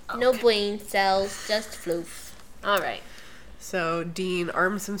 No brain cells, just floof. Alright. So Dean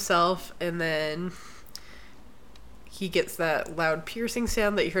arms himself, and then he gets that loud piercing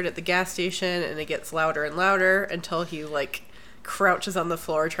sound that you heard at the gas station, and it gets louder and louder until he, like, crouches on the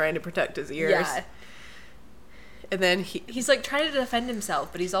floor trying to protect his ears. Yeah. And then He's like trying to defend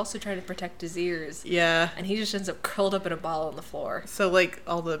himself, but he's also trying to protect his ears. yeah. And he just ends up curled up in a ball on the floor. So, like,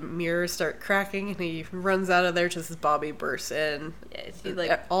 all the mirrors start cracking, and he runs out of there just as Bobby bursts in. Yeah, he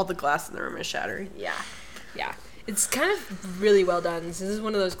like All the glass in the room is shattering. yeah. It's kind of really well done. This is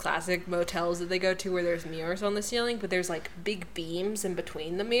one of those classic motels that they go to where there's mirrors on the ceiling, but there's like big beams in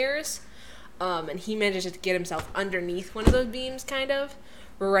between the mirrors. And he manages to get himself underneath one of those beams, kind of,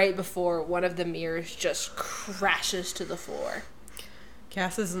 right before one of the mirrors just crashes to the floor.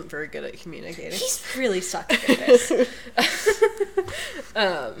 Cass isn't very good at communicating. He's really sucking at this.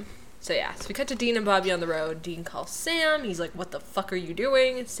 So we cut to Dean and Bobby on the road. Dean calls Sam. He's like, "What the fuck are you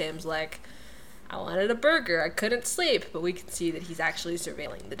doing?" Sam's like, "I wanted a burger. I couldn't sleep." But we can see that he's actually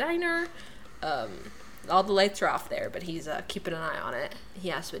surveilling the diner. All the lights are off there, but he's keeping an eye on it. He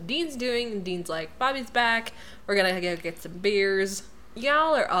asks what Dean's doing, and Dean's like, "Bobby's back. We're gonna go get some beers."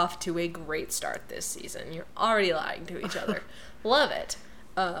 Y'all are off to a great start this season. You're already lying to each other. Love it.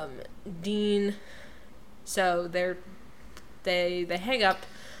 Dean, so they hang up,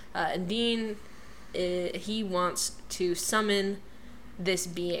 and Dean, he wants to summon this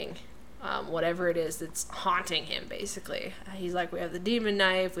being, whatever it is that's haunting him, basically. He's like, "We have the demon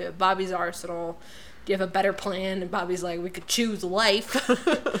knife, we have Bobby's arsenal. Do you have a better plan?" And Bobby's like, "We could choose life."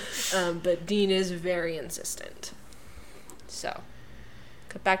 But Dean is very insistent. So,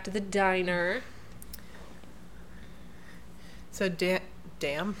 cut back to the diner. So, damn.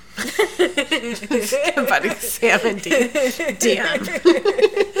 Combining Sam and Dean. Damn.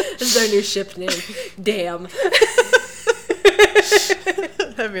 This is our new ship name. Damn.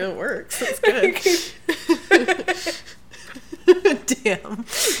 I mean, it works. It's good. Damn.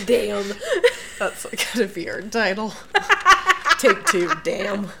 Damn. That's gotta be our title. Take 2.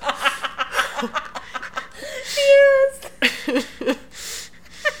 Damn. Yes.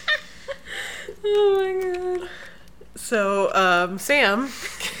 Oh my god. So, Sam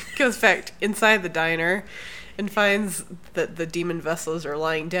goes back inside the diner and finds that the demon vessels are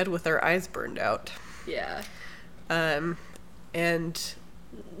lying dead with their eyes burned out. Yeah. And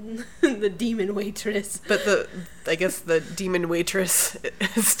The demon waitress. but I guess the demon waitress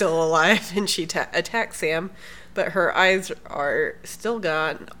is still alive, and she attacks Sam, but her eyes are still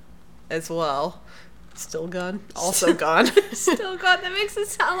gone as well. Still gone? Also gone. Still gone. That makes it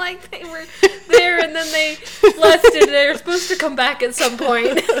sound like they were there and then they left and they're supposed to come back at some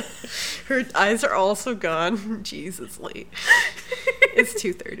point. Her eyes are also gone. Jeez, it's late. It's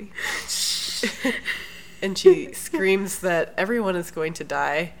 2:30. And she screams that everyone is going to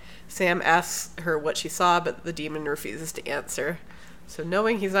die. Sam asks her what she saw, but the demon refuses to answer. So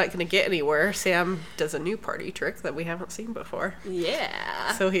knowing he's not going to get anywhere, Sam does a new party trick that we haven't seen before.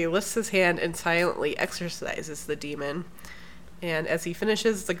 Yeah. So he lifts his hand and silently exorcises the demon. And as he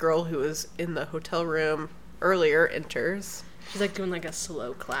finishes, the girl who was in the hotel room earlier enters. She's like doing like a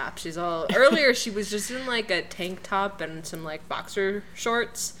slow clap. She's all... Earlier she was just in like a tank top and some like boxer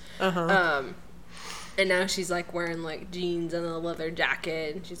shorts. Uh-huh. And now she's like wearing like jeans and a leather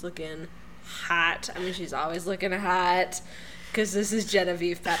jacket and she's looking hot. I mean, she's always looking hot. Because this is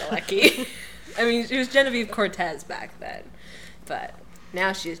Genevieve Padalecki. I mean, she was Genevieve Cortez back then. But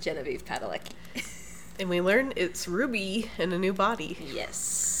now she is Genevieve Padalecki. And we learn it's Ruby in a new body.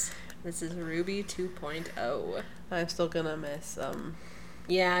 Yes. This is Ruby 2.0. I'm still gonna miss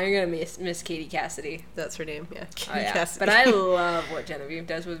Yeah, I'm gonna miss Katie Cassidy. That's her name, yeah. Oh, yeah. Cassidy. But I love what Genevieve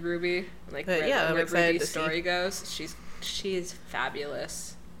does with Ruby. Like, yeah, I'm where excited Ruby's to see. story goes. She is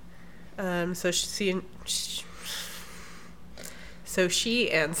fabulous. So she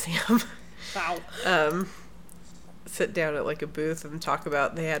and Sam Wow. sit down at like a booth and talk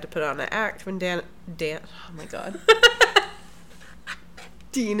about they had to put on an act when Dan oh my god.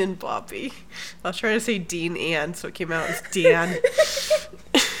 Dean and Bobby. I was trying to say Dean and, so it came out as Dan.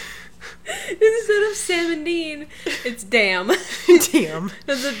 Instead of Sam and Dean, it's Damn. Damn.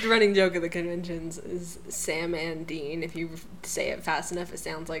 That's a running joke at the conventions, is Sam and Dean. If you say it fast enough, it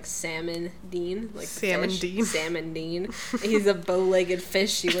sounds like Salmon Dean. Like Sam and fish. Dean. Sam and Dean. He's a bow-legged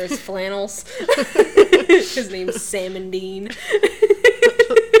fish. He wears flannels. His name's Sam and Dean.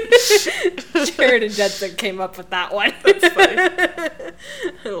 Jared and Jetson came up with that one. That's funny.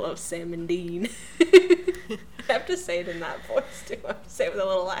 I love Sam and Dean. I have to say it in that voice too. I have to say it with a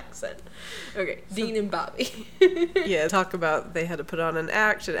little accent. Okay, Dean and Bobby. Yeah, talk about they had to put on an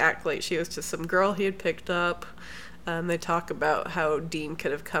act and act like she was just some girl he had picked up. They talk about how Dean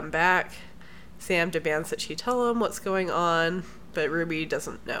could have come back. Sam demands that she tell him what's going on, but Ruby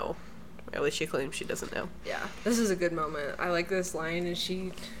doesn't know. Or at least she claims she doesn't know. Yeah, this is a good moment. I like this line,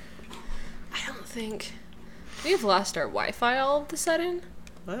 and I don't think... We've lost our Wi-Fi all of a sudden.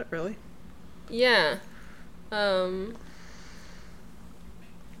 What? Really? Yeah.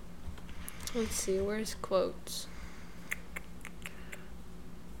 Let's see, where's quotes?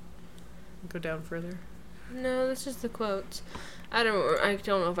 Go down further. No, this is the quotes. I don't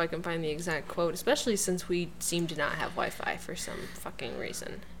know if I can find the exact quote, especially since we seem to not have Wi-Fi for some fucking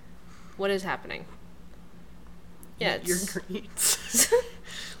reason. What is happening? Yeah, Your it's greets.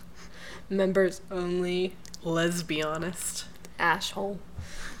 members only. Let's be honest. Asshole.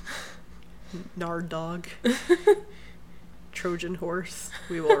 Nard dog. Trojan horse.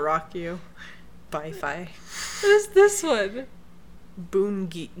 We will rock you. Bi-fi. What is this one? Boom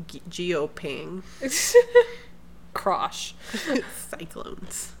geoping. Crosh.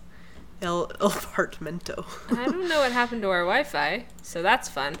 Cyclones. El apartamento. I don't know what happened to our Wi-Fi, so that's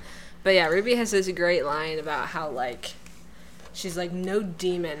fun. But yeah, Ruby has this great line about how, like, she's like, no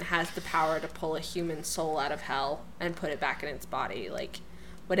demon has the power to pull a human soul out of hell and put it back in its body. Like,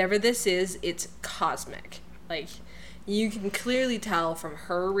 whatever this is, it's cosmic. Like, you can clearly tell from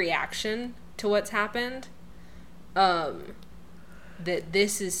her reaction to what's happened, that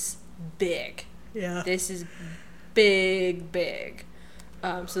this is big. Yeah. This is big.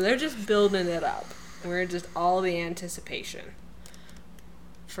 So they're just building it up. We're just all the anticipation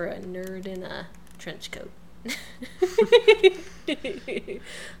for a nerd in a trench coat.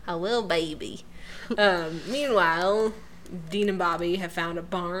 Hello, baby. Meanwhile, Dean and Bobby have found a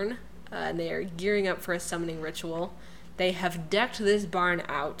barn, and they are gearing up for a summoning ritual. They have decked this barn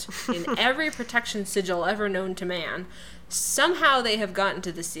out in every protection sigil ever known to man. Somehow they have gotten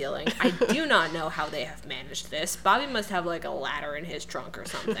to the ceiling. I do not know how they have managed this. Bobby must have like a ladder in his trunk or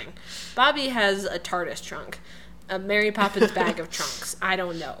something. Bobby has a TARDIS trunk. A Mary Poppins bag of trunks. I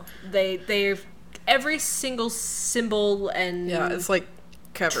don't know. They've every single symbol and Yeah, it's like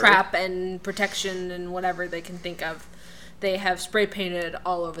covered. trap and protection and whatever they can think of, they have spray painted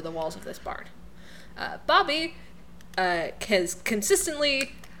all over the walls of this barn. Bobby has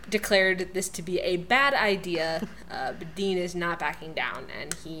consistently declared this to be a bad idea, but Dean is not backing down,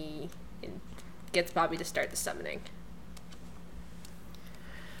 and he gets Bobby to start the summoning.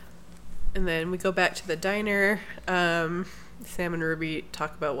 And then we go back to the diner. Sam and Ruby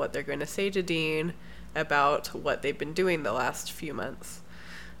talk about what they're going to say to Dean about what they've been doing the last few months.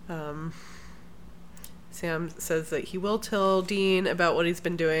 Sam says that he will tell Dean about what he's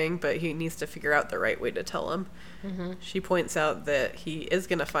been doing, but he needs to figure out the right way to tell him. Mm-hmm. She points out that he is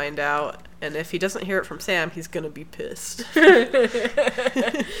going to find out, and if he doesn't hear it from Sam, he's going to be pissed.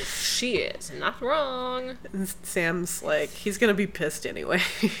 She is not wrong. And Sam's like, he's going to be pissed anyway.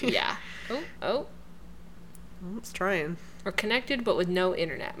 Yeah. Oh. It's trying. We're connected, but with no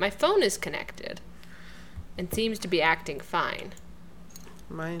internet. My phone is connected and seems to be acting fine.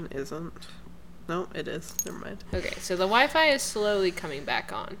 Mine isn't. No, it is. Never mind. Okay, so the Wi-Fi is slowly coming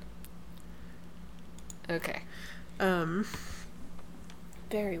back on. Okay.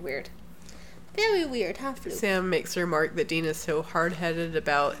 Very weird. Very weird, huh, Flu? Sam makes a remark that Dean is so hard-headed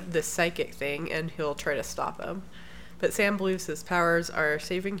about the psychic thing, and he'll try to stop him. But Sam believes his powers are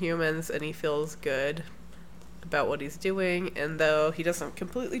saving humans, and he feels good about what he's doing. And though he doesn't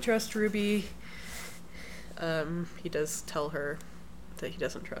completely trust Ruby, he does tell her that he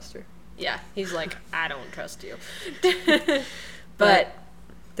doesn't trust her. Yeah, he's like, I don't trust you. But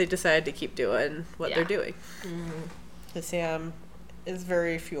they decide to keep doing what Yeah. they're doing. Mm-hmm. Sam is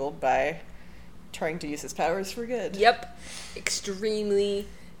very fueled by trying to use his powers for good. Yep. Extremely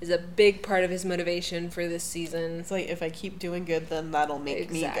is a big part of his motivation for this season. It's like, if I keep doing good, then that'll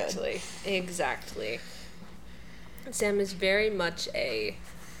make me good. Exactly. Sam is very much a,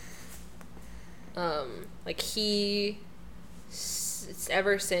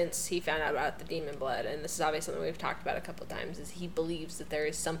 ever since he found out about the demon blood, and this is obviously something we've talked about a couple of times, is he believes that there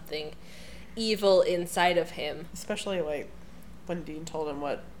is something evil inside of him. Especially, like, when Dean told him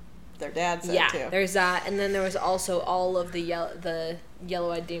what their dad said, too. Yeah, there's that, and then there was also all of the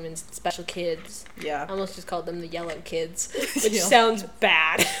yellow-eyed demons, special kids. Yeah. I almost just called them the yellow kids, which Yeah. sounds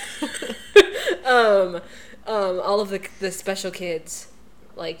bad. All of the special kids,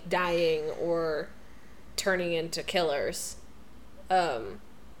 like, dying or turning into killers. And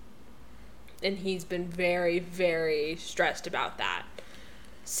he's been very, very stressed about that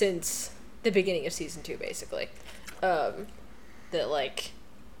since the beginning of season 2, basically. That, like,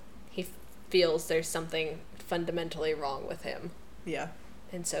 he feels there's something fundamentally wrong with him. Yeah.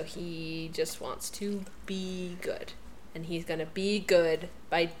 And so he just wants to be good. And he's going to be good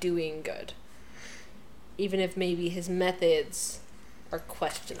by doing good. Even if maybe his methods are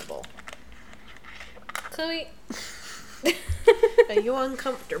questionable. Chloe, Are you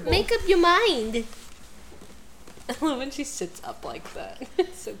uncomfortable? Make up your mind. I love when she sits up like that.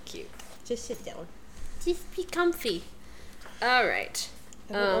 It's so cute. Just sit down. Just be comfy. All right.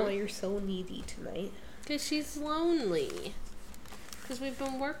 I don't know why you're so needy tonight. Because she's lonely. Because we've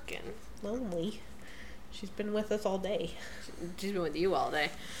been working. Lonely. She's been with us all day. She's been with you all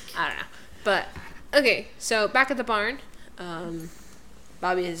day. I don't know. But, okay, so back at the barn,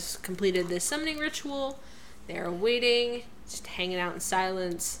 Bobby has completed this summoning ritual. They are waiting, just hanging out in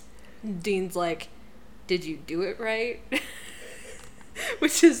silence. Dean's like, did you do it right?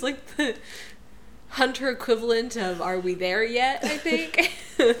 Which is like the Hunter equivalent of are we there yet, I think.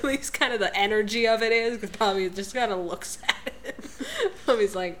 At least kind of the energy of it is, because Bobby just kind of looks at him.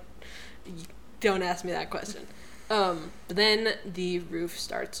 Bobby's like, don't ask me that question. But then the roof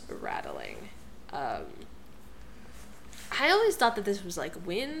starts rattling. I always thought that this was like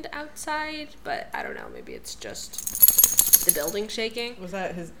wind outside, but I don't know, maybe it's just the building shaking. Was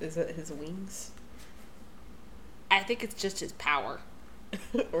that is it his wings? I think it's just his power.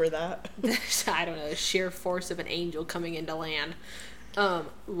 Or that? I don't know, the sheer force of an angel coming into land.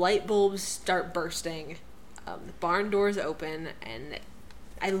 Light bulbs start bursting. The barn doors open, and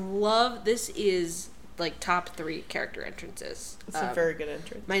I love, this is like top 3 character entrances. It's a very good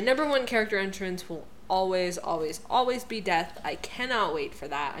entrance. My number 1 character entrance will always, always, always be Death. I cannot wait for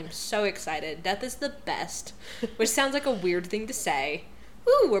that. I'm so excited. Death is the best, which sounds like a weird thing to say.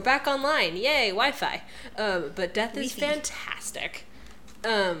 Ooh, we're back online. Yay, Wi-Fi. But Death is fantastic.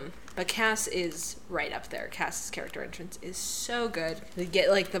 But Cass is right up there. Cass's character entrance is so good. You get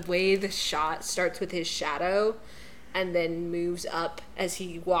like the way the shot starts with his shadow and then moves up as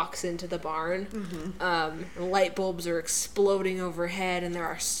he walks into the barn. Mm-hmm. Light bulbs are exploding overhead and there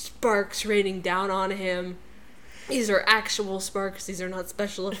are sparks raining down on him. These are actual sparks. These are not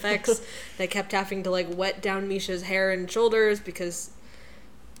special effects. They kept having to like wet down Misha's hair and shoulders because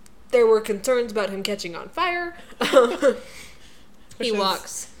there were concerns about him catching on fire. He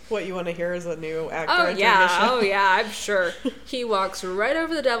walks. What you want to hear is a new actor. Oh yeah, I'm sure. He walks right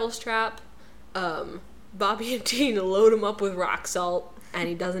over the devil's trap. Bobby and Dean load him up with rock salt, and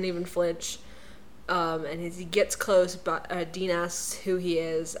he doesn't even flinch. And as he gets close, Dean asks who he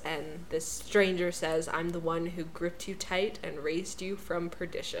is, and this stranger says, "I'm the one who gripped you tight and raised you from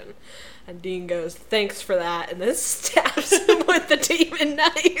perdition." And Dean goes, "Thanks for that," and then stabs him with the demon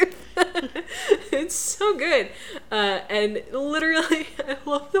knife. It's so good. And literally, I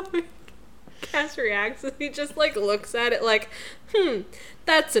love the way Cass reacts, and he just like looks at it like,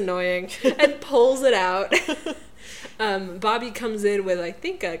 that's annoying, and pulls it out. Bobby comes in with, I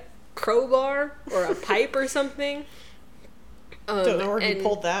think, a crowbar or a pipe or something. Don't know where he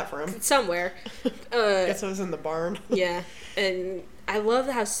pulled that from. Somewhere. Guess it was in the barn. Yeah, and I love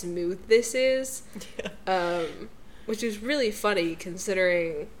how smooth this is. Yeah. Which is really funny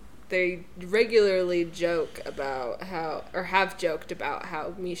considering they regularly joke about how, or have joked about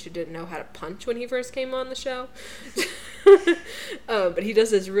how Misha didn't know how to punch when he first came on the show. But he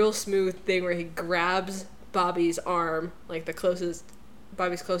does this real smooth thing where he grabs Bobby's arm, like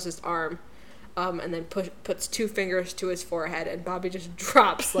Bobby's closest arm, and then puts 2 fingers to his forehead, and Bobby just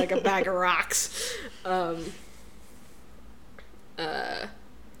drops like a bag of rocks.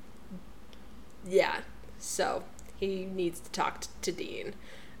 Yeah, so he needs to talk to Dean.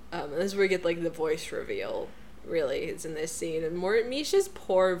 This is where we get like the voice reveal, really, is in this scene, and more Misha's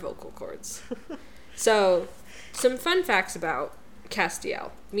poor vocal cords. So, some fun facts about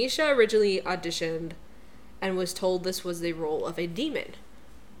Castiel. Misha originally auditioned and was told this was the role of a demon.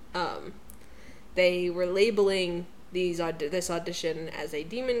 They were labeling this audition as a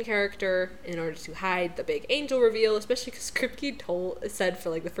demon character in order to hide the big angel reveal, especially because Kripke said for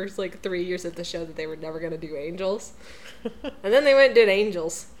like the first 3 years of the show that they were never going to do angels. And then they went and did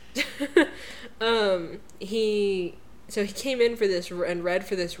angels. So he came in for this and read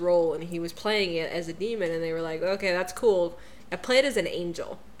for this role, and he was playing it as a demon, and they were like, okay, that's cool. I played as an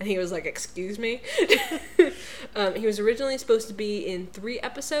angel. And he was like, excuse me? He was originally supposed to be in 3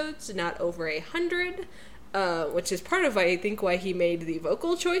 episodes, not over 100, which is part of, I think, why he made the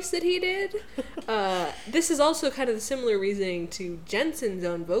vocal choice that he did. This is also kind of the similar reasoning to Jensen's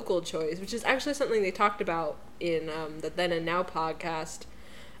own vocal choice, which is actually something they talked about in the Then and Now podcast,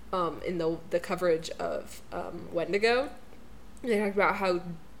 in the coverage of Wendigo. They talked about how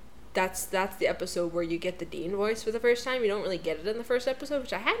that's the episode where you get the Dean voice for the first time. You don't really get it in the first episode,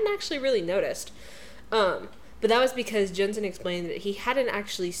 which I hadn't actually really noticed. But that was because Jensen explained that he hadn't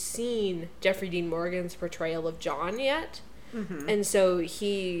actually seen Jeffrey Dean Morgan's portrayal of John yet. Mm-hmm. And so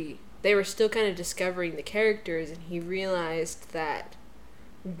they were still kind of discovering the characters, and he realized that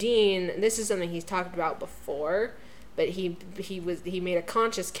Dean, this is something he's talked about before, but he made a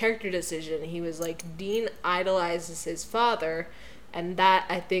conscious character decision. He was like, Dean idolizes his father, and that,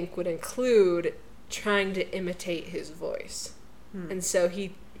 I think, would include trying to imitate his voice. And so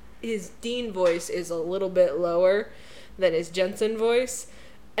his Dean voice is a little bit lower than his Jensen voice.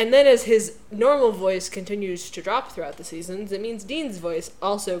 And then as his normal voice continues to drop throughout the seasons, it means Dean's voice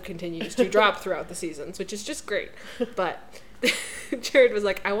also continues to drop throughout the seasons, which is just great. But Jared was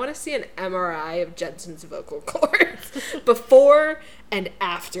like, I want to see an MRI of Jensen's vocal cords before and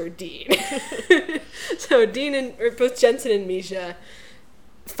after Dean. So both Jensen and Misha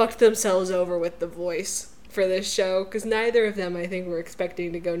fucked themselves over with the voice for this show, because neither of them, I think, were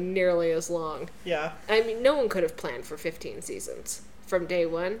expecting to go nearly as long. Yeah. I mean, no one could have planned for 15 seasons from day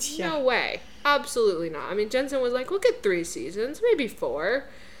one. Yeah. No way. Absolutely not. I mean, Jensen was like, we'll get 3 seasons, maybe 4.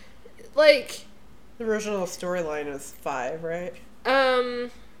 Like, the original storyline is 5, right? We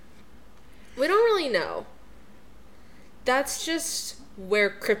don't really know. That's just where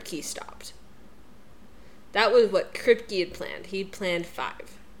Kripke stopped. That was what Kripke had planned. He'd planned 5.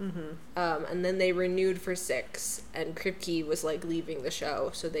 Mm-hmm. And then they renewed for 6, and Kripke was like leaving the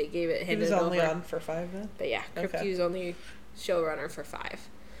show, so they gave it. He was only on for 5 then. But yeah, Kripke was only showrunner for 5.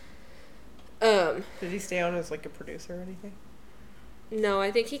 Did he stay on as like a producer or anything? No,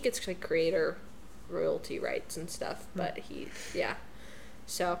 I think he gets like creator royalty rights and stuff, but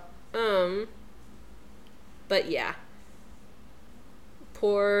So, but yeah.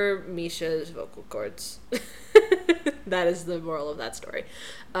 Poor Misha's vocal cords. That is the moral of that story.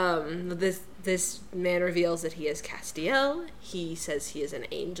 This man reveals that he is Castiel. He says he is an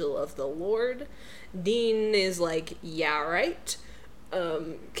angel of the Lord. Dean is like, yeah, right.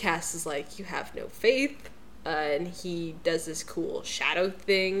 Cass is like, you have no faith. And he does this cool shadow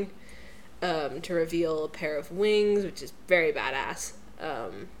thing to reveal a pair of wings, which is very badass.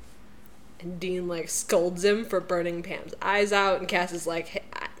 And Dean like scolds him for burning Pam's eyes out, and Cass is like, hey,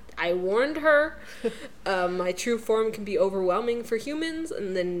 I warned her. My true form can be overwhelming for humans.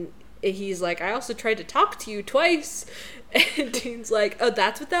 And then he's like, I also tried to talk to you twice. And Dean's like, oh,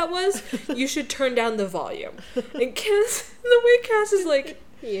 that's what that was? You should turn down the volume. And Cass, the way Cass is like,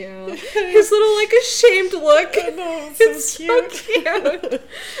 yeah. His little, like, ashamed look. I know, it's so cute.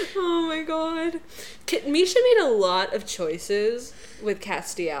 Oh, my God. Misha made a lot of choices with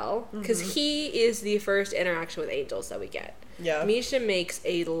Castiel, because he is the first interaction with angels that we get. Yeah. Misha makes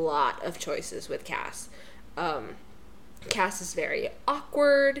a lot of choices with Cass. Cass is very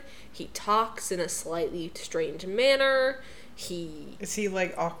awkward. He talks in a slightly strange manner. Is he,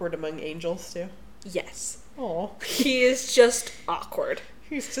 like, awkward among angels, too? Yes. Oh. He is just awkward.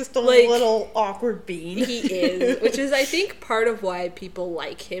 He's just a little awkward bean. He is, which is, I think, part of why people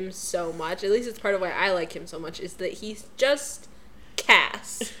like him so much. At least it's part of why I like him so much, is that he's just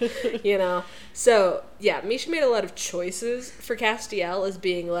Cass, you know? So, yeah, Misha made a lot of choices for Castiel as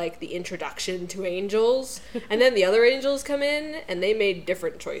being, like, the introduction to angels. And then the other angels come in, and they made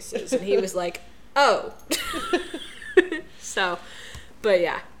different choices. And he was like, oh. So, but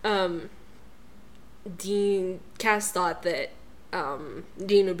yeah. Cass thought that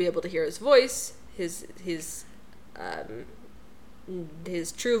Dean would be able to hear his voice, his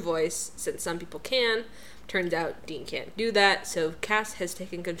true voice, since some people can. Turns out Dean can't do that, so Cass has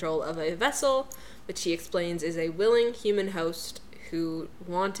taken control of a vessel, which he explains is a willing human host who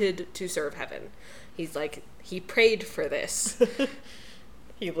wanted to serve heaven. He's like, he prayed for this.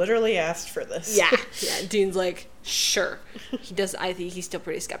 He literally asked for this. Yeah. Dean's like, sure. He does. I think he's still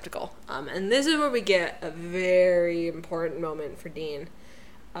pretty skeptical. And this is where we get a very important moment for Dean.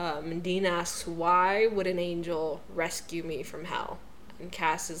 Dean asks, why would an angel rescue me from hell? And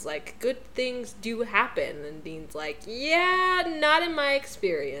Cass is like, good things do happen. And Dean's like, yeah, not in my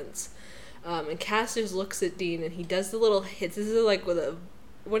experience. And Cass just looks at Dean and he does the little hits. This is like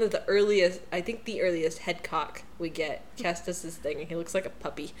one of the earliest, I think the earliest head cock we get. Cass does this thing and he looks like a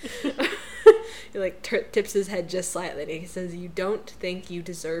puppy. He like tips his head just slightly and he says, you don't think you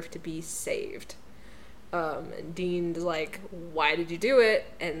deserve to be saved. And Dean's like, why did you do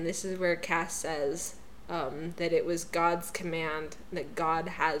it? And this is where Cass says that it was God's command, that God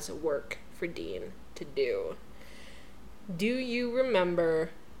has work for Dean to do. Do you remember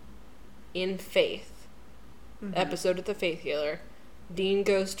in Faith, episode of the Faith Healer, Dean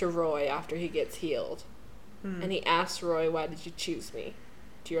goes to Roy after he gets healed, and he asks Roy, why did you choose me?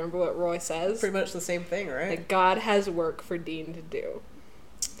 Do you remember what Roy says? Pretty much the same thing, right? That God has work for Dean to do.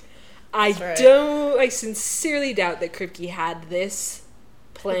 I sincerely doubt that Kripke had this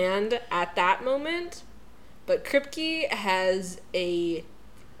planned at that moment, but Kripke has a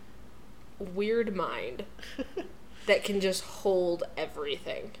weird mind that can just hold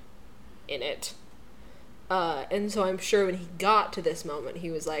everything in it. And so I'm sure when he got to this moment,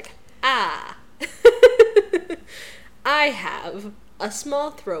 he was like, I have a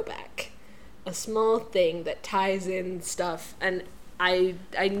small throwback, a small thing that ties in stuff, and I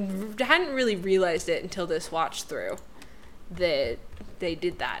hadn't really realized it until this watch through that they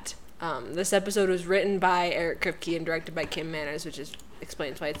did that. This episode was written by Eric Kripke and directed by Kim Manners, which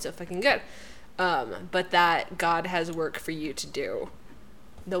explains why it's so fucking good. But that God has work for you to do.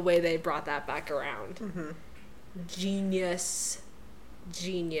 The way they brought that back around. Genius.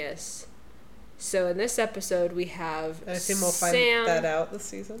 So in this episode we have I assume we'll find that out this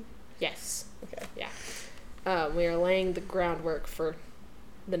season? Yes. Okay. Yeah. We are laying the groundwork for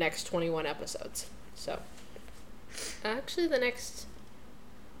the next 21 episodes. So, actually the next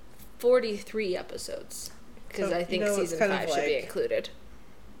 43 episodes. Because I think season 5 should be included.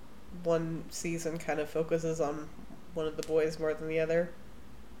 One season kind of focuses on one of the boys more than the other.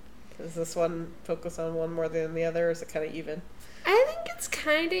 Does this one focus on one more than the other, or is it kind of even? I think it's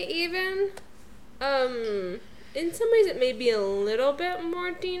kind of even. In some ways it may be a little bit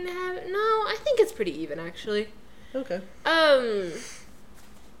more Dean heavy. No, I think it's pretty even, actually. Okay.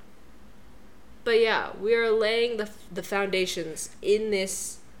 But yeah, we are laying the foundations in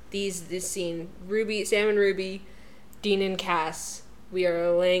this scene. Sam and Ruby, Dean and Cass. We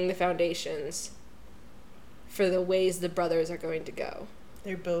are laying the foundations for the ways the brothers are going to go.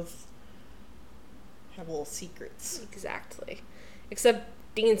 They both have little secrets. Exactly. Except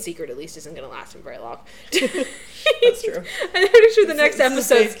Dean's secret at least isn't going to last him very long. That's true. I'm pretty sure the next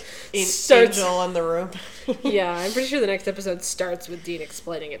episode starts... Angel in the room. Yeah, I'm pretty sure the next episode starts with Dean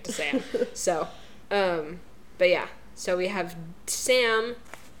explaining it to Sam. So, but yeah. So we have Sam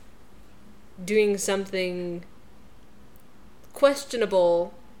doing something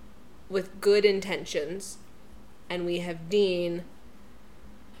questionable with good intentions, and we have Dean,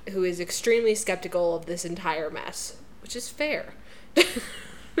 who is extremely skeptical of this entire mess, which is fair.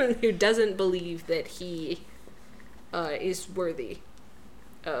 Who doesn't believe that he is worthy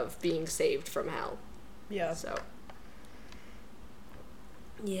of being saved from hell. Yeah. So,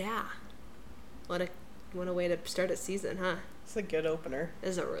 yeah. What a way to start a season, huh? It's a good opener.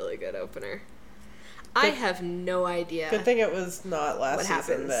 It's a really good opener. I have no idea. Good thing it was not last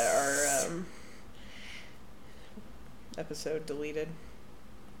season that our episode deleted.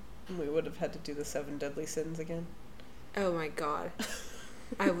 We would have had to do the 7 deadly sins again. Oh my god.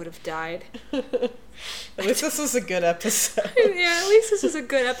 I would have died. At least this was a good episode. Yeah, at least this is a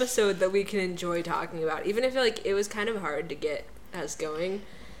good episode that we can enjoy talking about. Even if it was kind of hard to get us going.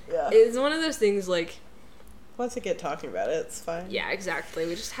 Yeah. It's one of those things like... Once I get talking about it, it's fine. Yeah, exactly.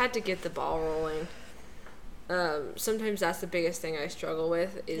 We just had to get the ball rolling. Sometimes that's the biggest thing I struggle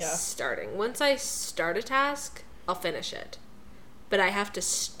with is starting. Once I start a task, I'll finish it. But I have to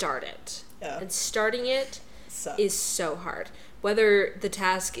start it. Yeah. And starting it is so hard. Whether the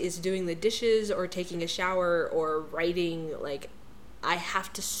task is doing the dishes or taking a shower or writing, like, I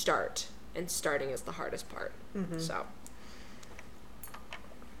have to start. And starting is the hardest part. Mm-hmm. So.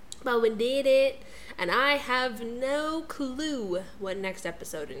 But we did it. And I have no clue what next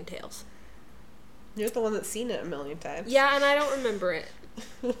episode entails. You're the one that's seen it a million times. Yeah, and I don't remember it.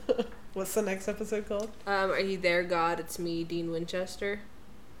 What's the next episode called? Are you there, God? It's me, Dean Winchester.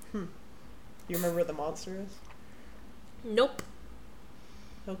 You remember what the monster is? Nope.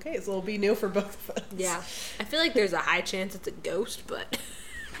 Okay, so it'll be new for both of us. Yeah. I feel like there's a high chance it's a ghost, but...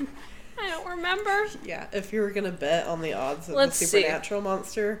 I don't remember. Yeah, if you were gonna bet on the odds of Let's the see. supernatural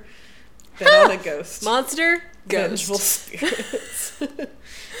monster, bet on a ghost. Monster, Vengeful ghost. spirits.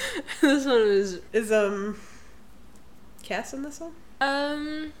 This one was Is Cass in this one?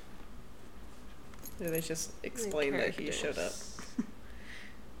 Or they just explain that he showed up?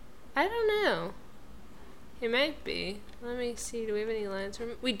 I don't know. He might be. Let me see. Do we have any lines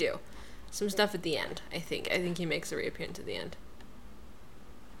from? We do. Some stuff at the end. I think he makes a reappearance at the end.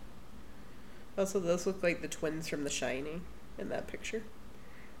 Also, those look like the twins from The Shining in that picture.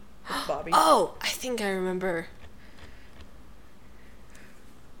 With Bobby. Oh, I think I remember.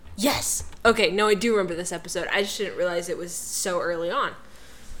 Yes. Okay. No, I do remember this episode. I just didn't realize it was so early on.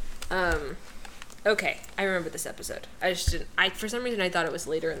 Okay, I remember this episode. I just didn't. For some reason I thought it was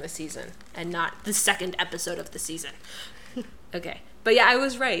later in the season and not the second episode of the season. Okay, but yeah, I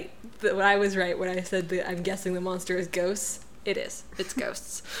was right. I was right when I said that I'm guessing the monster is ghosts. It is. It's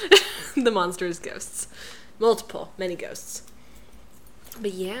ghosts. The monster is ghosts. Many ghosts.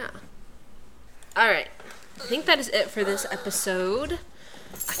 But yeah. All right. I think that is it for this episode.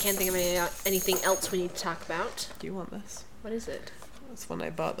 I can't think of anything else we need to talk about. Do you want this? What is it? That's one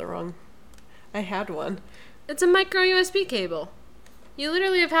I bought the wrong. I had one. It's a micro USB cable. You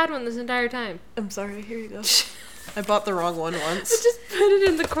literally have had one this entire time. I'm sorry, here you go. I bought the wrong one once. Just put it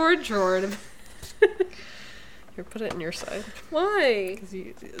in the cord drawer. Here, put it in your side. Why?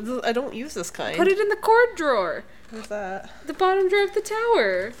 Because I don't use this kind. Put it in the cord drawer. Where's that? The bottom drawer of the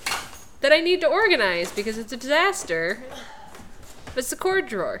tower. That I need to organize because it's a disaster. But it's the cord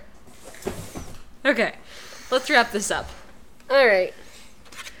drawer. Okay. Let's wrap this up. Alright.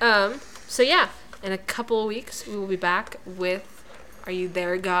 So yeah, in a couple of weeks, we will be back with Are You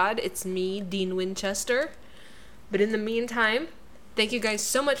There, God? It's me, Dean Winchester. But in the meantime, thank you guys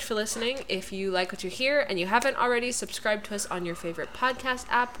so much for listening. If you like what you hear and you haven't already, subscribe to us on your favorite podcast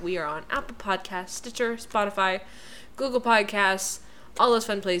app. We are on Apple Podcasts, Stitcher, Spotify, Google Podcasts, all those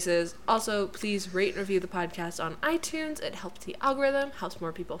fun places. Also, please rate and review the podcast on iTunes. It helps the algorithm, helps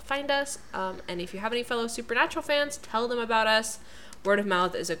more people find us. And if you have any fellow Supernatural fans, tell them about us. Word of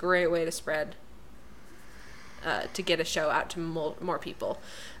mouth is a great way to spread, to get a show out to more people.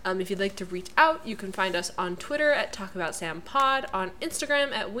 If you'd like to reach out, you can find us on Twitter at TalkAboutSamPod, on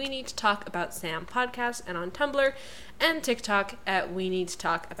Instagram at We Need to Talk About Sam Podcast, and on Tumblr and TikTok at We Need to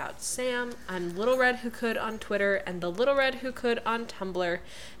Talk About Sam. I'm Little Red Who Could on Twitter and the Little Red Who Could on Tumblr.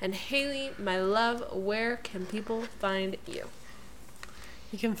 And Haley, my love, where can people find you?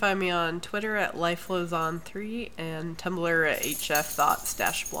 You can find me on Twitter at LifeFlowsOn3 and Tumblr at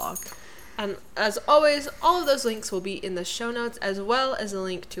HFThoughts-blog. And as always, all of those links will be in the show notes, as well as a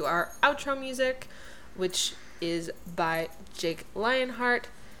link to our outro music, which is by Jake Lionheart.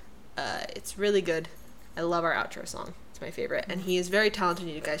 It's really good. I love our outro song. It's my favorite. And he is very talented.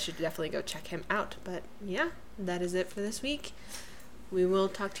 You guys should definitely go check him out. But yeah, that is it for this week. We will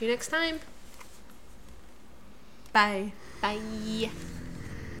talk to you next time. Bye. Bye.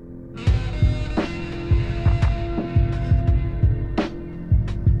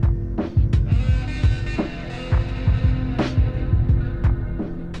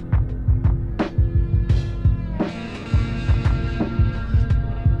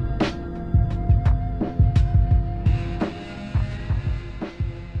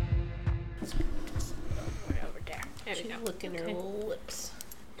 She's licking her little lips.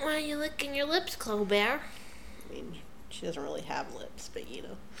 Why are you licking your lips, Clobert? I mean, she doesn't really have lips, but you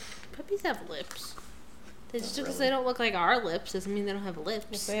know. Puppies have lips. Just because really. they don't look like our lips doesn't mean they don't have If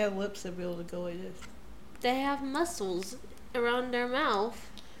lips. they had lips, they'd be able to go like this. They have muscles around their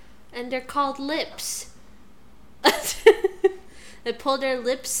mouth, and they're called lips. They pull their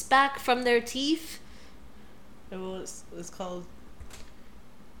lips back from their teeth. It's called...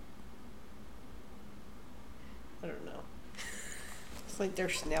 I don't know. It's like their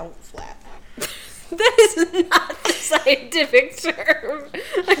snout flap. That is not the scientific term.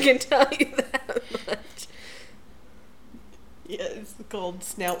 I can tell you that much. Yeah, it's called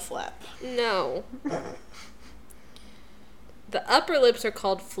snout flap. No. The upper lips are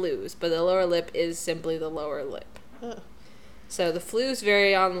called flews, but the lower lip is simply the lower lip. Huh. So the flews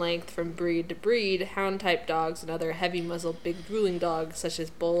vary on length from breed to breed. Hound-type dogs and other heavy-muzzled, big drooling dogs, such as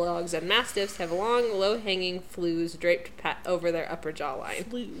bulldogs and mastiffs, have long, low-hanging flews draped over their upper jawline.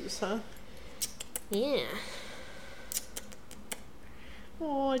 Flews, huh? Yeah.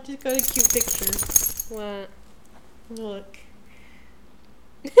 Oh, I just got a cute picture. What? Look.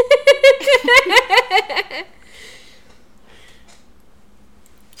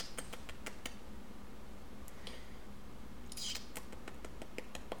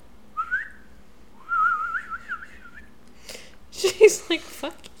 She's like,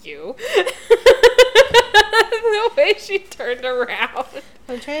 fuck you. The way she turned around.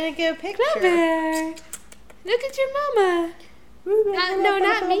 I'm trying to get a picture. Claire, look at your mama. No,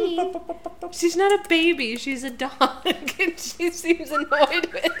 not me. She's not a baby. She's a dog. And she seems annoyed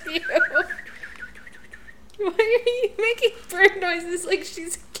with you. Why are you making bird noises like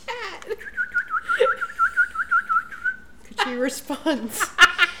she's a cat? She responds.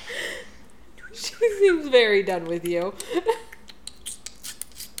 She seems very done with you.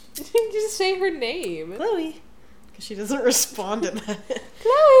 Just say her name. Chloe. Because she doesn't respond to that.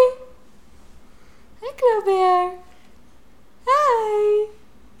 Chloe. Hi, Claire. Hi.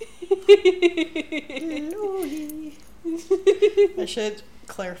 Chloe. I should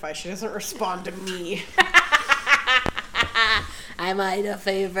clarify, she doesn't respond to me. I'm Ida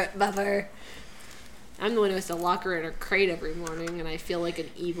favorite mother. I'm the one who has to lock her in her crate every morning, and I feel like an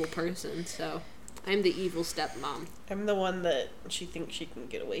evil person, so I'm the evil stepmom. I'm the one that she thinks she can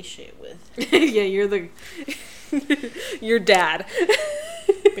get away shit with. Yeah, you're the... your dad.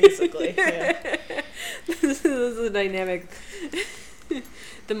 Basically, yeah. This is a dynamic.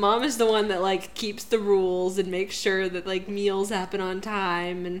 The mom is the one that, like, keeps the rules and makes sure that, like, meals happen on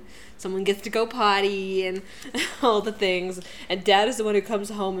time and someone gets to go potty and all the things. And dad is the one who comes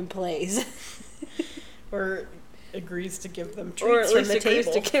home and plays. Or agrees to give them Or treats at least from the agrees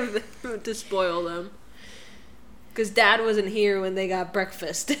table. to give them, to spoil them. Because dad wasn't here when they got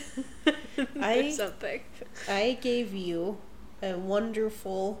breakfast. Or something. I gave you a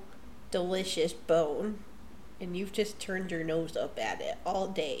wonderful, delicious bone, and you've just turned your nose up at it all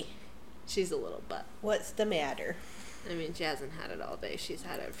day. She's a little butt. What's the matter? I mean, she hasn't had it all day. She's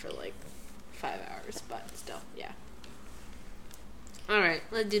had it for like 5 hours, but still, yeah. Alright,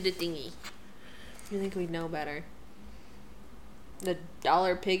 let's do the thingy. You think we'd know better? The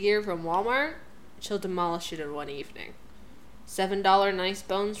dollar pig ear from Walmart? She'll demolish it in one evening. $7 nice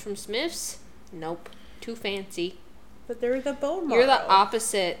bones from Smith's? Nope. Too fancy. But they're the bone marrow. You're the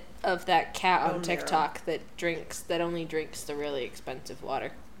opposite of that cat on Bone TikTok that only drinks the really expensive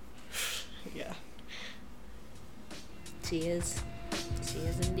water. Yeah. She is. She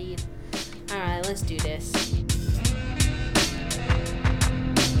is indeed. Alright, let's do this.